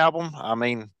quick album. I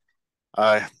mean,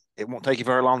 it won't take you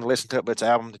very long to listen to it, but it's an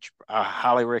album that I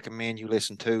highly recommend you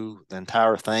listen to the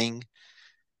entire thing.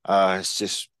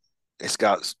 It's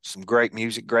got some great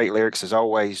music, great lyrics as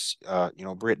always.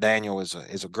 Britt Daniel is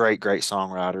a great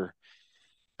songwriter.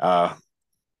 Uh,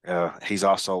 he's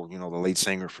also the lead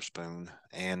singer for Spoon,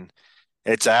 and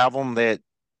it's an album that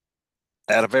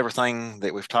out of everything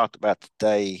that we've talked about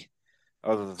today,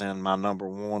 other than my number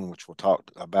one, which we'll talk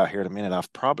about here in a minute,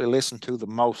 I've probably listened to the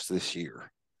most this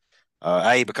year.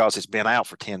 A, because it's been out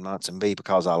for 10 months, and B,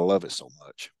 because I love it so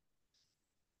much.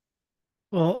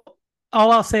 Well,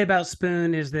 all I'll say about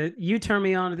Spoon is that you turned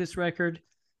me on to this record,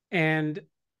 and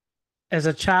as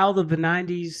a child of the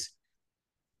 '90s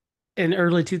and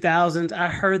early 2000s, I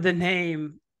heard the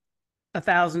name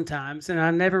 1,000 times, and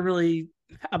I never really,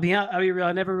 I'll be real,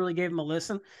 I never really gave him a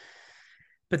listen.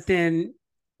 But then,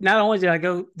 not only did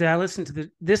I listen to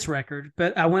this record,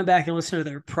 but I went back and listened to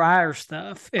their prior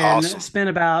stuff and Awesome. spent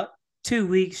about 2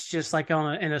 weeks just like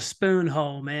in a spoon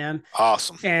hole, man.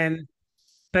 Awesome. And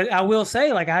but I will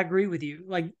say, like, I agree with you.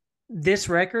 Like this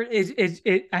record is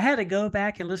I had to go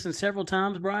back and listen several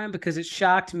times, Brian, because it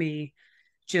shocked me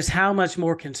just how much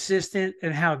more consistent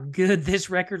and how good this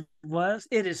record was.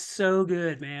 It is so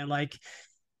good, man. Like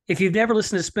if you've never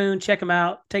listened to Spoon, check them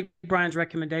out. Take Brian's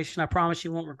recommendation. I promise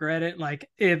you won't regret it. Like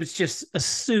it was just a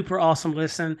super awesome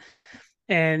listen.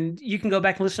 And you can go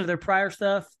back and listen to their prior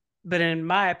stuff. But in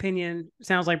my opinion,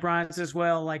 sounds like Brian's as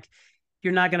well. Like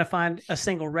you're not going to find a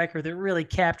single record that really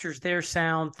captures their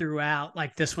sound throughout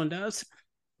like this one does.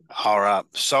 All right.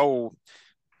 So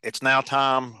it's now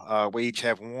time. We each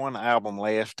have one album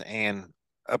left, and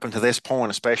up until this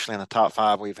point, especially in the top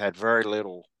five, we've had very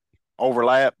little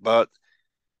overlap. But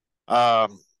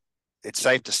um, it's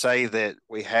safe to say that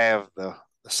we have the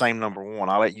same number one.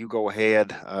 I'll let you go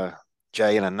ahead,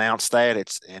 Jay, and announce that.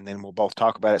 And then we'll both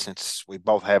talk about it since we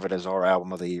both have it as our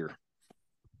album of the year.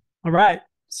 All right.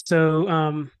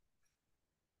 So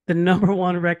the number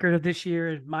one record of this year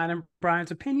is mine and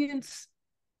Brian's opinions.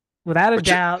 Without a Which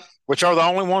doubt, which are the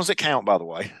only ones that count, by the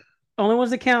way. only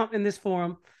ones that count in this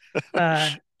forum.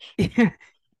 Uh,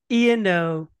 Ian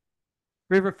No,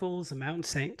 River Fools and Mountain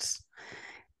Saints.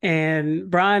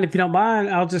 And Brian, if you don't mind,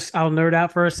 I'll nerd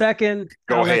out for a second.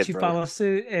 Go I'll let ahead, you brother. follow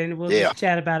suit and we'll Yeah. just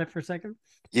chat about it for a second.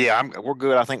 Yeah, we're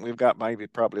good. I think we've got maybe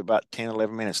probably about 10,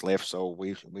 11 minutes left. So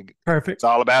it's Perfect.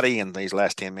 all about Ian these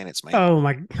last 10 minutes, man. Oh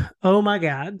my, oh my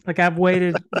God! Like I've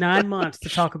waited 9 months to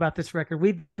talk about this record.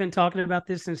 We've been talking about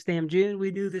this since damn June.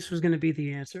 We knew this was going to be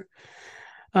the answer.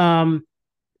 Um,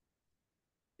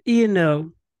 Ian,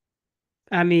 no,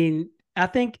 I mean, I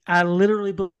think I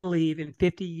literally believe in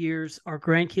 50 years our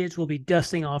grandkids will be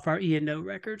dusting off our Ian No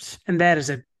records, and that is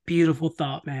a beautiful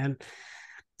thought, man.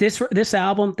 This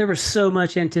album, there was so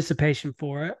much anticipation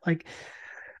for it. Like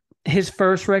his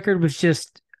first record was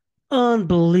just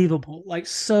unbelievable, like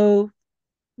so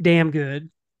damn good.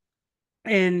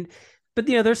 And but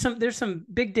there's some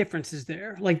big differences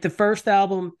there. Like the first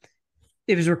album,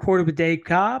 it was recorded with Dave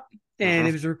Cobb, and it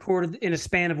Hmm. was recorded in a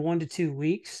span of 1 to 2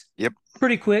 weeks. Yep.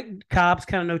 Pretty quick. Cobb's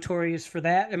kind of notorious for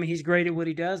that. I mean, he's great at what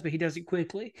he does, but he does it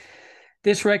quickly.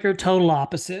 This record, total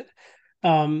opposite.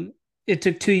 It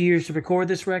took 2 years to record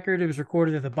this record. It was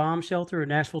recorded at the bomb shelter in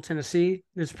Nashville, Tennessee.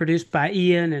 It was produced by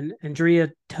Ian and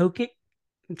Andrea Tokic.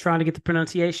 I'm trying to get the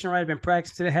pronunciation right. I've been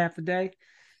practicing it half a day.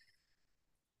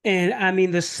 And I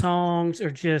mean, the songs are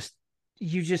just,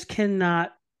 you just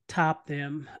cannot top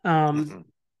them. Hmm.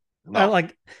 No.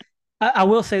 Like, I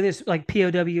will say this, like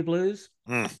POW Blues,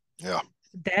 Mm, yeah. Well,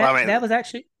 that I mean, that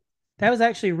was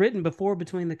actually written before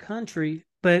Between the Country,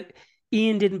 but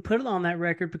Ian didn't put it on that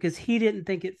record because he didn't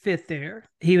think it fit there.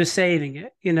 He was saving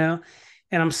it, you know.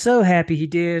 And I'm so happy he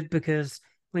did because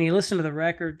when you listen to the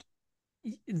record,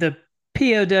 the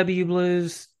POW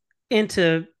Blues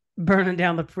into Burning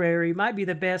Down the Prairie might be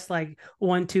the best like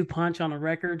 1-2 punch on a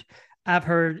record I've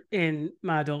heard in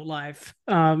my adult life.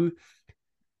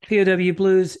 POW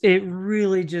Blues, it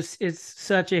really just it's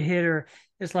such a hitter.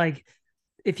 It's like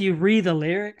if you read the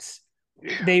lyrics,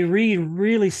 yeah. they read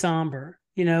really somber.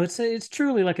 You know, it's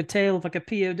truly like a tale of like a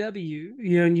POW. You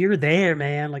know, and you're there,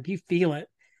 man. Like you feel it.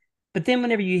 But then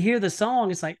whenever you hear the song,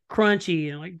 it's like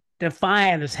crunchy and like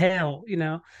defiant as hell. You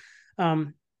know,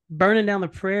 um, burning down the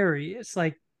prairie. It's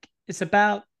like it's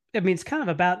about. I mean, it's kind of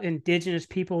about indigenous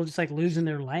people just like losing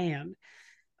their land.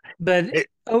 But It,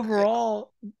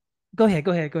 overall, go ahead,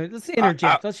 go ahead, go ahead. Let's I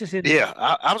interject. Let's just yeah, interject.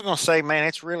 I was going to say, man,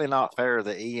 it's really not fair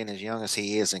that Ian, as young as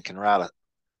he is, and can write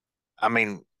I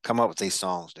mean, come up with these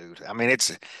songs, dude. I mean,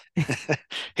 it's,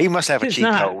 he must have a It's cheat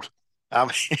not. code. I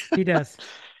mean, He does.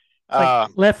 It's like uh,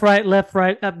 left, right,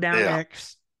 up, down, yeah.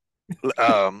 X.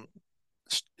 Um,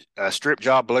 Strip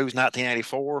Job Blues,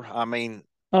 1984. I mean,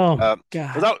 Oh my uh,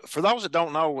 God. for those that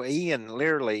don't know, Ian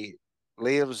literally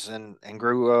lives and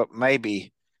grew up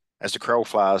maybe as the crow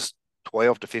flies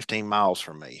 12 to 15 miles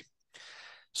from me.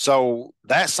 So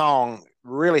that song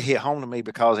really hit home to me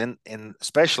because in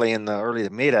especially in the early to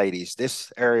mid 80s,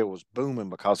 this area was booming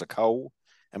because of coal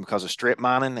and because of strip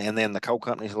mining, and then the coal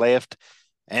companies left,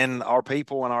 and our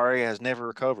people in our area has never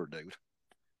recovered, dude,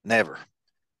 never.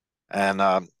 And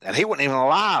he wasn't even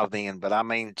alive then, but I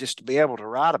mean, just to be able to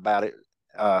write about it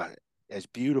uh, as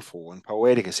beautiful and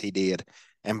poetic as he did,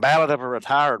 and Ballad of a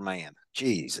Retired Man,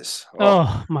 Jesus, oh,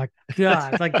 Oh my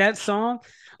God. Like that song,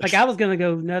 like I was gonna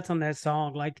go nuts on that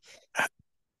song. Like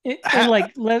in ha,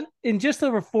 like let in just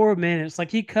over 4 minutes,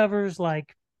 like he covers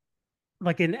like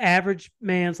an average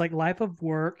man's like life of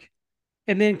work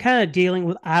and then kind of dealing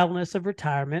with idleness of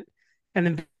retirement and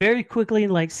then very quickly in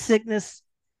like sickness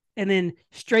and then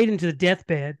straight into the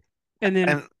deathbed and then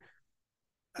and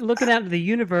looking out into the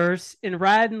universe and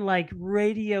riding like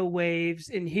radio waves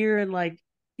and hearing like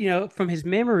from his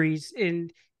memories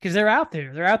and because they're out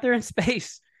there in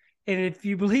space. And if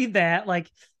you believe that, like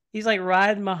he's like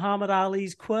riding Muhammad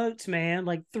Ali's quotes, man,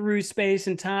 like through space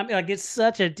and time. Like it's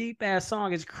such a deep ass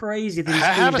song. It's crazy that he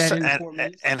How squeezed does that into 4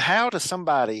 minutes. and how does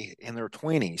somebody in their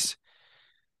 20s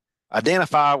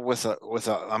identify with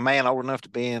a man old enough to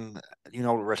be in,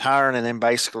 retiring and then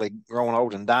basically growing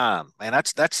old and dying? Man,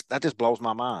 that just blows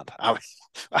my mind. I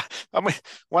mean,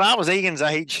 when I was Egan's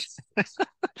age,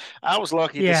 I was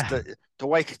lucky just Yeah. to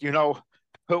wake,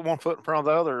 put one foot in front of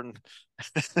the other, and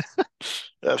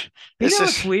You it's know what's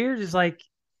just weird is like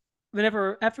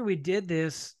whenever after we did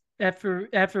this,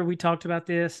 after we talked about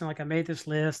this and like I made this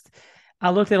list,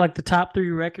 I looked at like the top three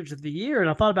records of the year and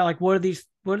I thought about like what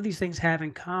do these things have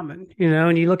in common?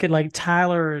 And you look at like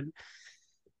Tyler and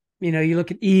you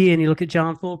look at Ian, you look at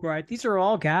John Fulbright. These are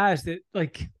all guys that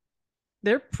like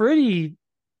they're pretty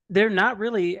they're not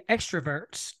really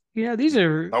extroverts. These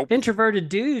are nope. introverted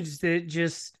dudes that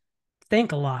just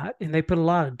think a lot and they put a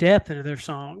lot of depth into their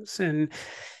songs. And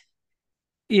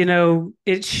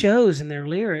it shows in their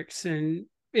lyrics, and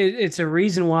it's a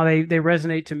reason why they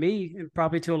resonate to me and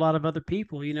probably to a lot of other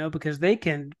people, because they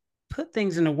can put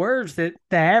things into words that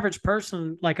the average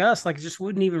person like us like just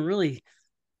wouldn't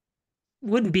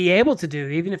be able to do,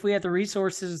 even if we had the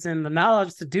resources and the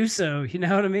knowledge to do so. You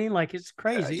know what I mean? Like it's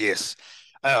crazy. Yes.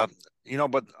 Uh,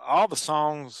 but all the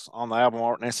songs on the album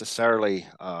aren't necessarily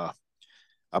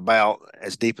about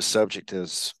as deep a subject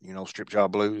as, Strip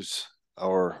Job Blues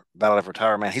or Ballad of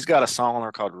Retire Man. He's got a song on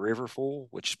there called Riverful,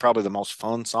 which is probably the most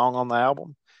fun song on the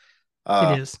album, It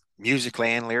uh, is. musically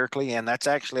and lyrically. And that's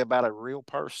actually about a real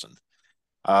person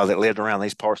that lived around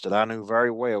these parts that I knew very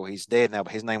well. He's dead now,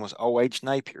 but his name was O.H.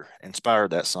 Napier,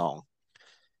 inspired that song.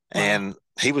 Wow. And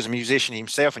he was a musician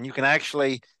himself. And you can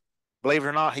actually, believe it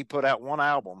or not, he put out one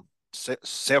album,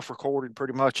 self-recorded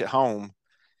pretty much at home,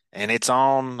 and it's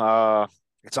on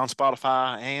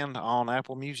Spotify and on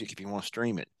Apple Music if you want to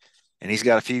stream it. And he's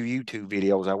got a few YouTube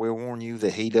videos. I will warn you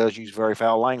that he does use very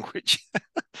foul language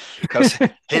because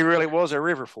he really was a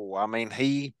river fool. I mean,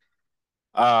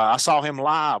 I saw him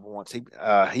live once.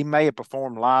 He may have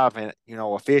performed live and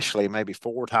officially maybe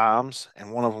 4 times,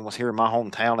 and one of them was here in my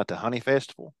hometown at the Honey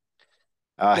Festival.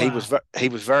 Wow. He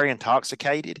was very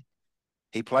intoxicated.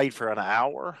 He played for an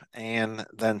hour, and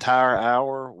the entire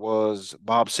hour was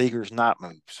Bob Seger's Night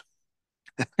Moves.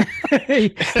 He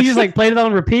just like played it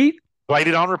on repeat. Played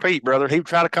it on repeat, brother. He would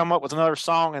try to come up with another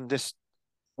song and just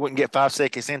wouldn't get 5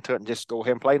 seconds into it and just go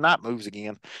ahead and play Night Moves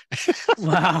again.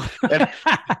 Wow. and,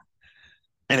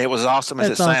 and it was awesome as it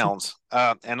That's awesome.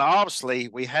 sounds. And obviously,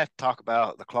 we have to talk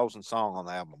about the closing song on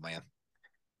the album, man.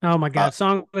 Oh my Uh, God.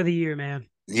 Song of the year, man.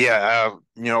 yeah,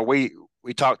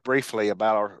 we talked briefly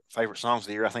about our favorite songs of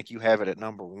the year. I think you have it at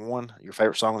number one, your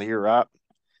favorite song of the year, right?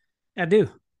 I do.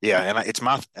 Yeah, and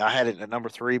I had it at number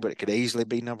three, but it could easily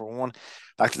be number one.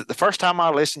 Like the first time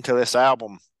I listened to this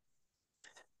album,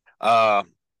 uh,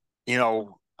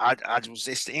 I was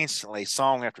just instantly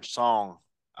song after song,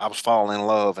 I was falling in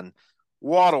love, and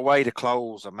what a way to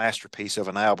close a masterpiece of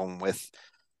an album with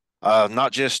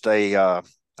not just a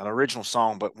an original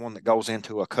song, but one that goes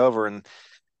into a cover. And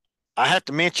I have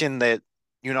to mention that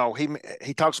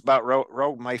he talks about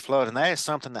road may flood, and that is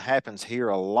something that happens here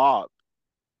a lot.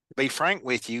 To be frank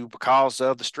with you, because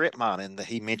of the strip mining that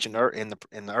he mentioned in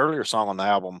the earlier song on the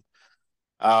album,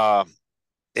 uh,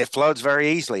 it floods very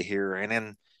easily here. And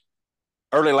then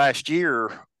early last year,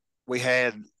 we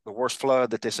had the worst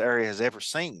flood that this area has ever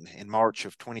seen in March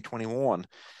of 2021.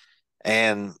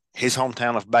 And his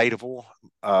hometown of Badeville,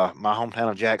 my hometown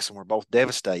of Jackson, were both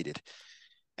devastated.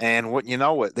 And wouldn't you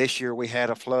know it, this year we had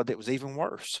a flood that was even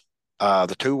worse.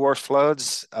 The two worst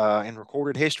floods in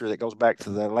recorded history that goes back to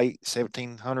the late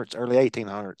 1700s, early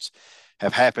 1800s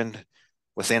have happened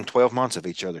within 12 months of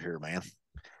each other here, man.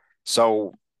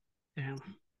 So Yeah.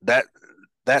 that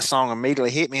that song immediately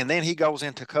hit me. And then he goes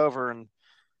into covering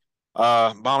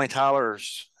Bonnie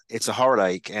Tyler's "It's a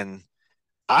Heartache," and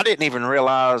I didn't even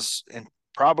realize, and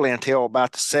probably until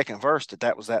about the second verse,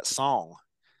 that was that song.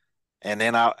 And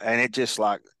then it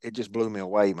just blew me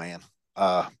away, man.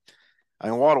 I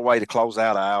mean, what a way to close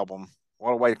out an album!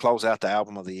 What a way to close out the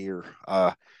album of the year.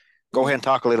 Go ahead and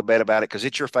talk a little bit about it because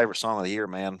it's your favorite song of the year,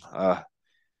 man. Well,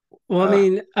 I Uh,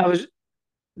 mean, I was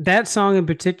that song in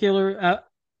particular.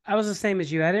 I was the same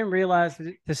as you. I didn't realize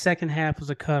that the second half was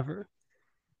a cover,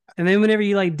 and then whenever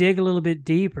you like dig a little bit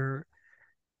deeper,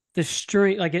 the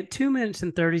string, like at 2 minutes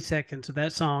and 30 seconds of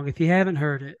that song, if you haven't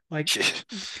heard it, like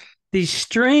these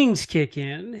strings kick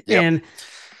in, yep. and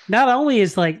not only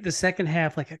is like the second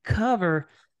half like a cover,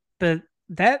 but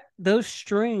that those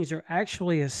strings are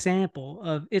actually a sample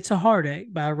of "It's a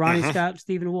Heartache" by Ronnie Hmm. Scott and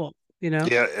Stephen Wolf. you know.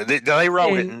 Yeah, they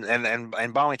wrote it, And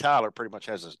and Bonnie Tyler pretty much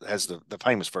has the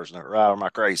famous version of it, right? Or am I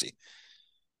crazy?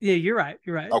 yeah, you're right.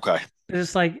 You're right. Okay. But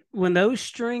it's like when those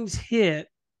strings hit,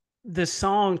 the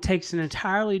song takes an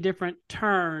entirely different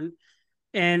turn,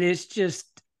 and it's just,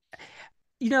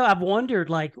 I've wondered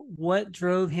like what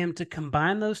drove him to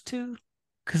combine those two,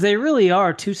 because they really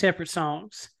are two separate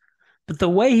songs. But the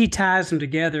way he ties them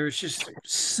together is just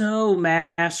so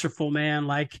masterful, man.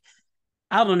 Like,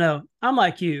 I don't know. I'm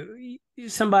like you.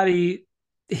 Somebody,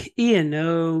 Ian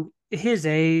No, his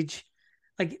age,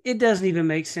 like it doesn't even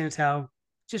make sense how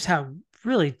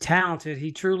really talented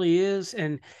he truly is.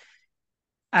 And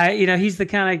he's the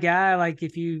kind of guy like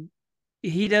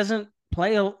he doesn't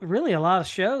play really a lot of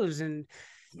shows, and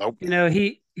Nope.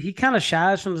 he kind of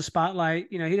shies from the spotlight.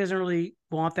 He doesn't really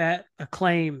want that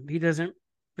acclaim. He doesn't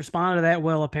respond to that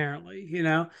well, apparently.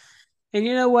 And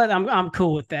you know what? I'm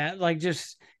cool with that. Like,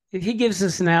 just if he gives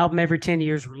us an album every 10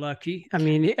 years, we're lucky. I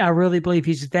mean, I really believe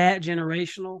he's that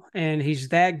generational and he's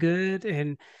that good.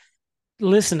 And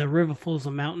listen to Riverfuls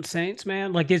of Mountain Saints,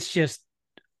 man. Like, it's just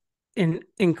an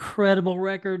incredible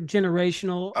record,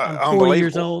 generational. I'm 40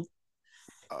 years Unbelievable. old.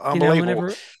 Unbelievable.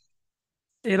 Whenever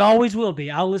it always will be.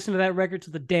 I'll listen to that record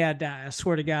till the day I die. I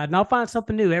swear to God. And I'll find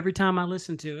something new every time I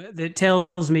listen to it that tells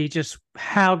me just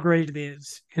how great it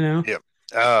is. Yep.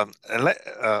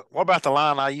 What about the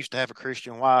line? I used to have a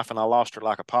Christian wife, and I lost her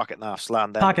like a pocket knife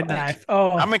sliding down the Pocket bank. knife.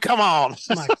 Oh I mean, come on.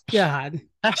 my God.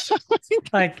 a,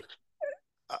 Like,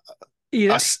 you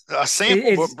know, a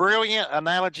simple but it's brilliant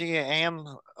analogy and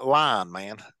line,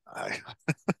 man.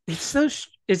 it's so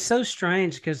it's so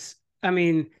strange because I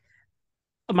mean,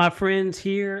 my friends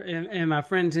here and my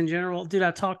friends in general, dude,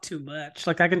 I talk too much.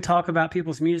 Like, I can talk about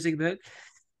people's music, but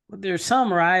there's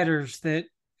some writers that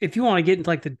if you want to get into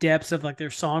like the depths of like their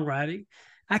songwriting,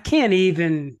 I can't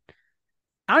even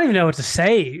I don't even know what to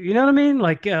say. You know what I mean?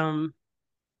 Like, I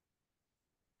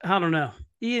don't know.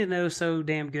 Ian knows so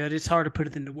damn good. It's hard to put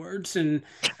it into words. And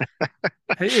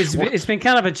it's been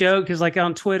kind of a joke because like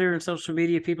on Twitter and social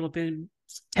media, people have been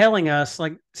telling us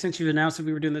like since you announced that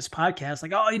we were doing this podcast,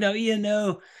 like, oh, Ian,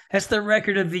 no, that's the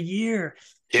record of the year.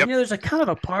 Yep. There's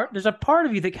there's a part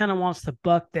of you that kind of wants to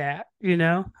buck that,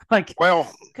 like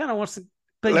Well, kind of wants to,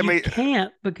 but let you me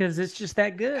can't because it's just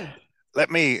that good.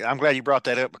 I'm glad you brought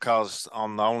that up because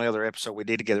on the only other episode we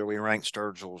did together, we ranked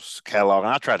Sturgill's catalog,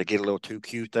 and I tried to get a little too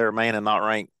cute there, man, and not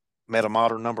rank Meta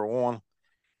Modern number one.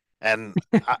 And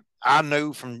I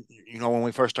knew from when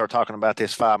we first started talking about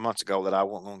this 5 months ago that I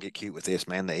wasn't going to get cute with this,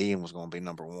 man. That Ian was going to be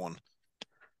number one,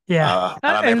 Yeah.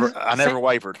 and And I never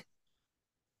wavered.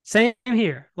 same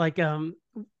here. Like,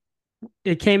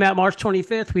 it came out March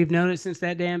 25th. We've known it since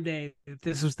that damn day that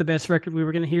this was the best record we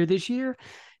were going to hear this year.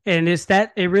 And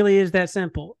it really is that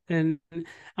simple. And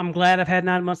I'm glad I've had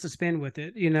 9 months to spend with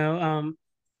it.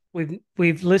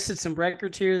 We've listed some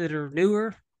records here that are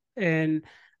newer and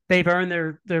they've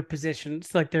earned their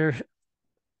positions. Like,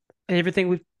 everything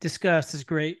we've discussed is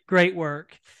great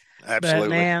work. But Absolutely.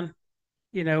 man,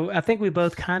 I think we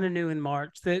both kind of knew in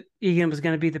March that Egan was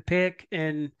going to be the pick,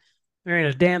 and there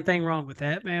ain't a damn thing wrong with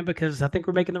that, man, because I think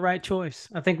we're making the right choice.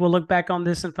 I think we'll look back on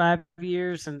this in 5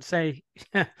 years and say,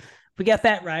 we got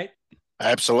that right.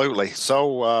 Absolutely.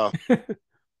 So,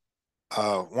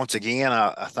 once again,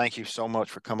 I thank you so much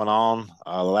for coming on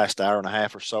the last hour and a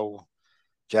half or so.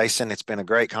 Jayson, it's been a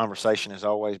great conversation as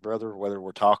always, brother, whether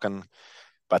we're talking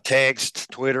by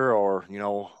text, Twitter, or,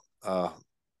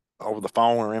 over the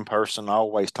phone or in person. I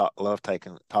always love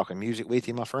talking music with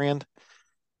you, my friend.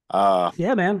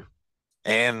 Yeah, man.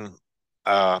 And if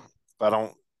I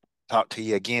don't talk to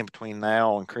you again between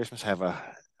now and Christmas,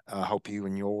 I hope you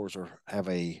and yours have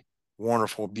a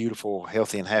wonderful, beautiful,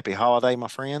 healthy, and happy holiday, my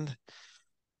friend.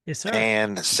 Yes, sir.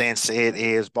 And since it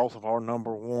is both of our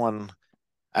number one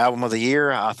album of the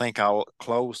year, I think I'll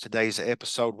close today's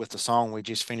episode with the song we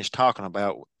just finished talking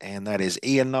about, and that is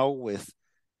Ian No with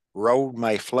Road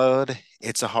May Flood.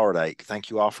 It's a Heartache. Thank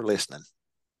you all for listening.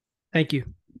 Thank you.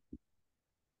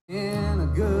 In a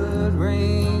good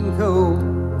raincoat,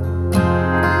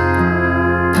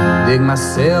 dig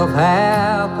myself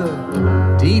out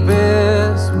the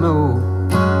deepest moat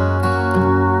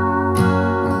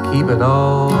and keep it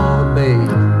all at bay.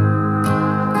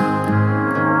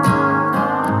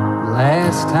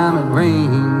 Last time it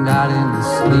rained, I didn't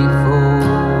sleep for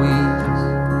weeks,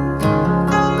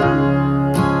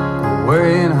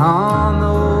 worrying on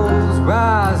those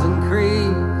rising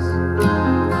creeks,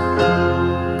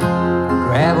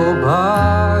 gravel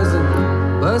bars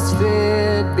and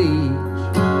busted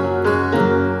beach, the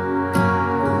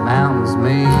mountains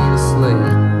made of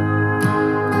slate.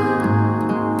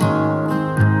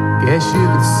 Guess you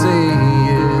could say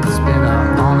it's been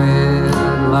a haunted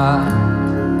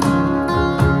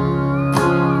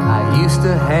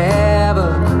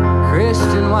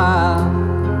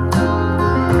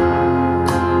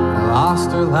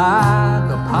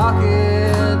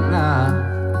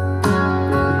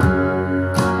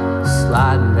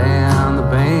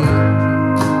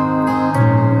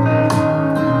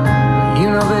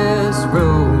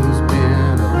road's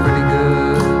been a pretty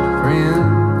good friend.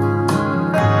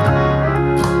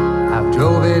 I've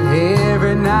drove it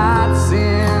every night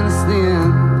since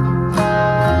then.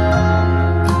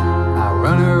 I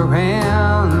run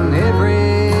around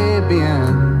every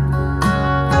bend,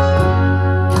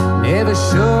 never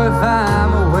sure if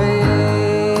I'm awake.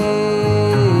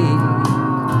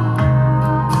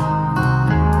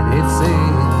 And it's a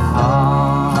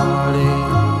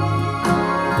heartache,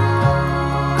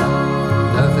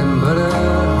 nothing but a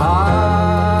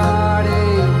heartache.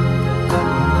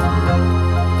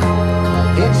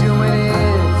 Hit you when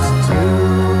it's too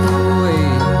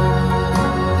late,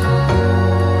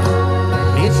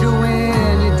 hit you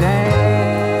when you're down.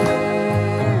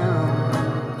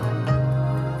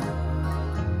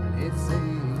 It's a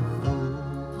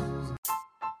fool's.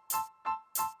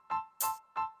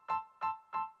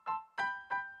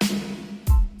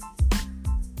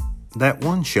 That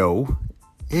One Show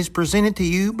is presented to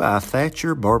you by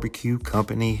Thatcher Barbecue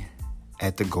Company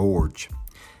at the Gorge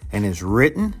and is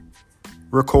written,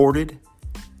 recorded,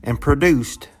 and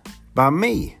produced by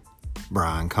me,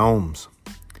 Brian Combs.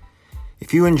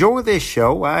 If you enjoy this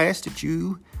show, I ask that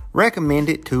you recommend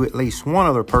it to at least one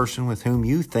other person with whom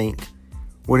you think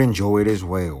would enjoy it as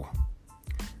well.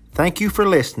 Thank you for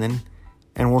listening,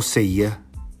 and we'll see you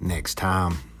next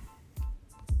time.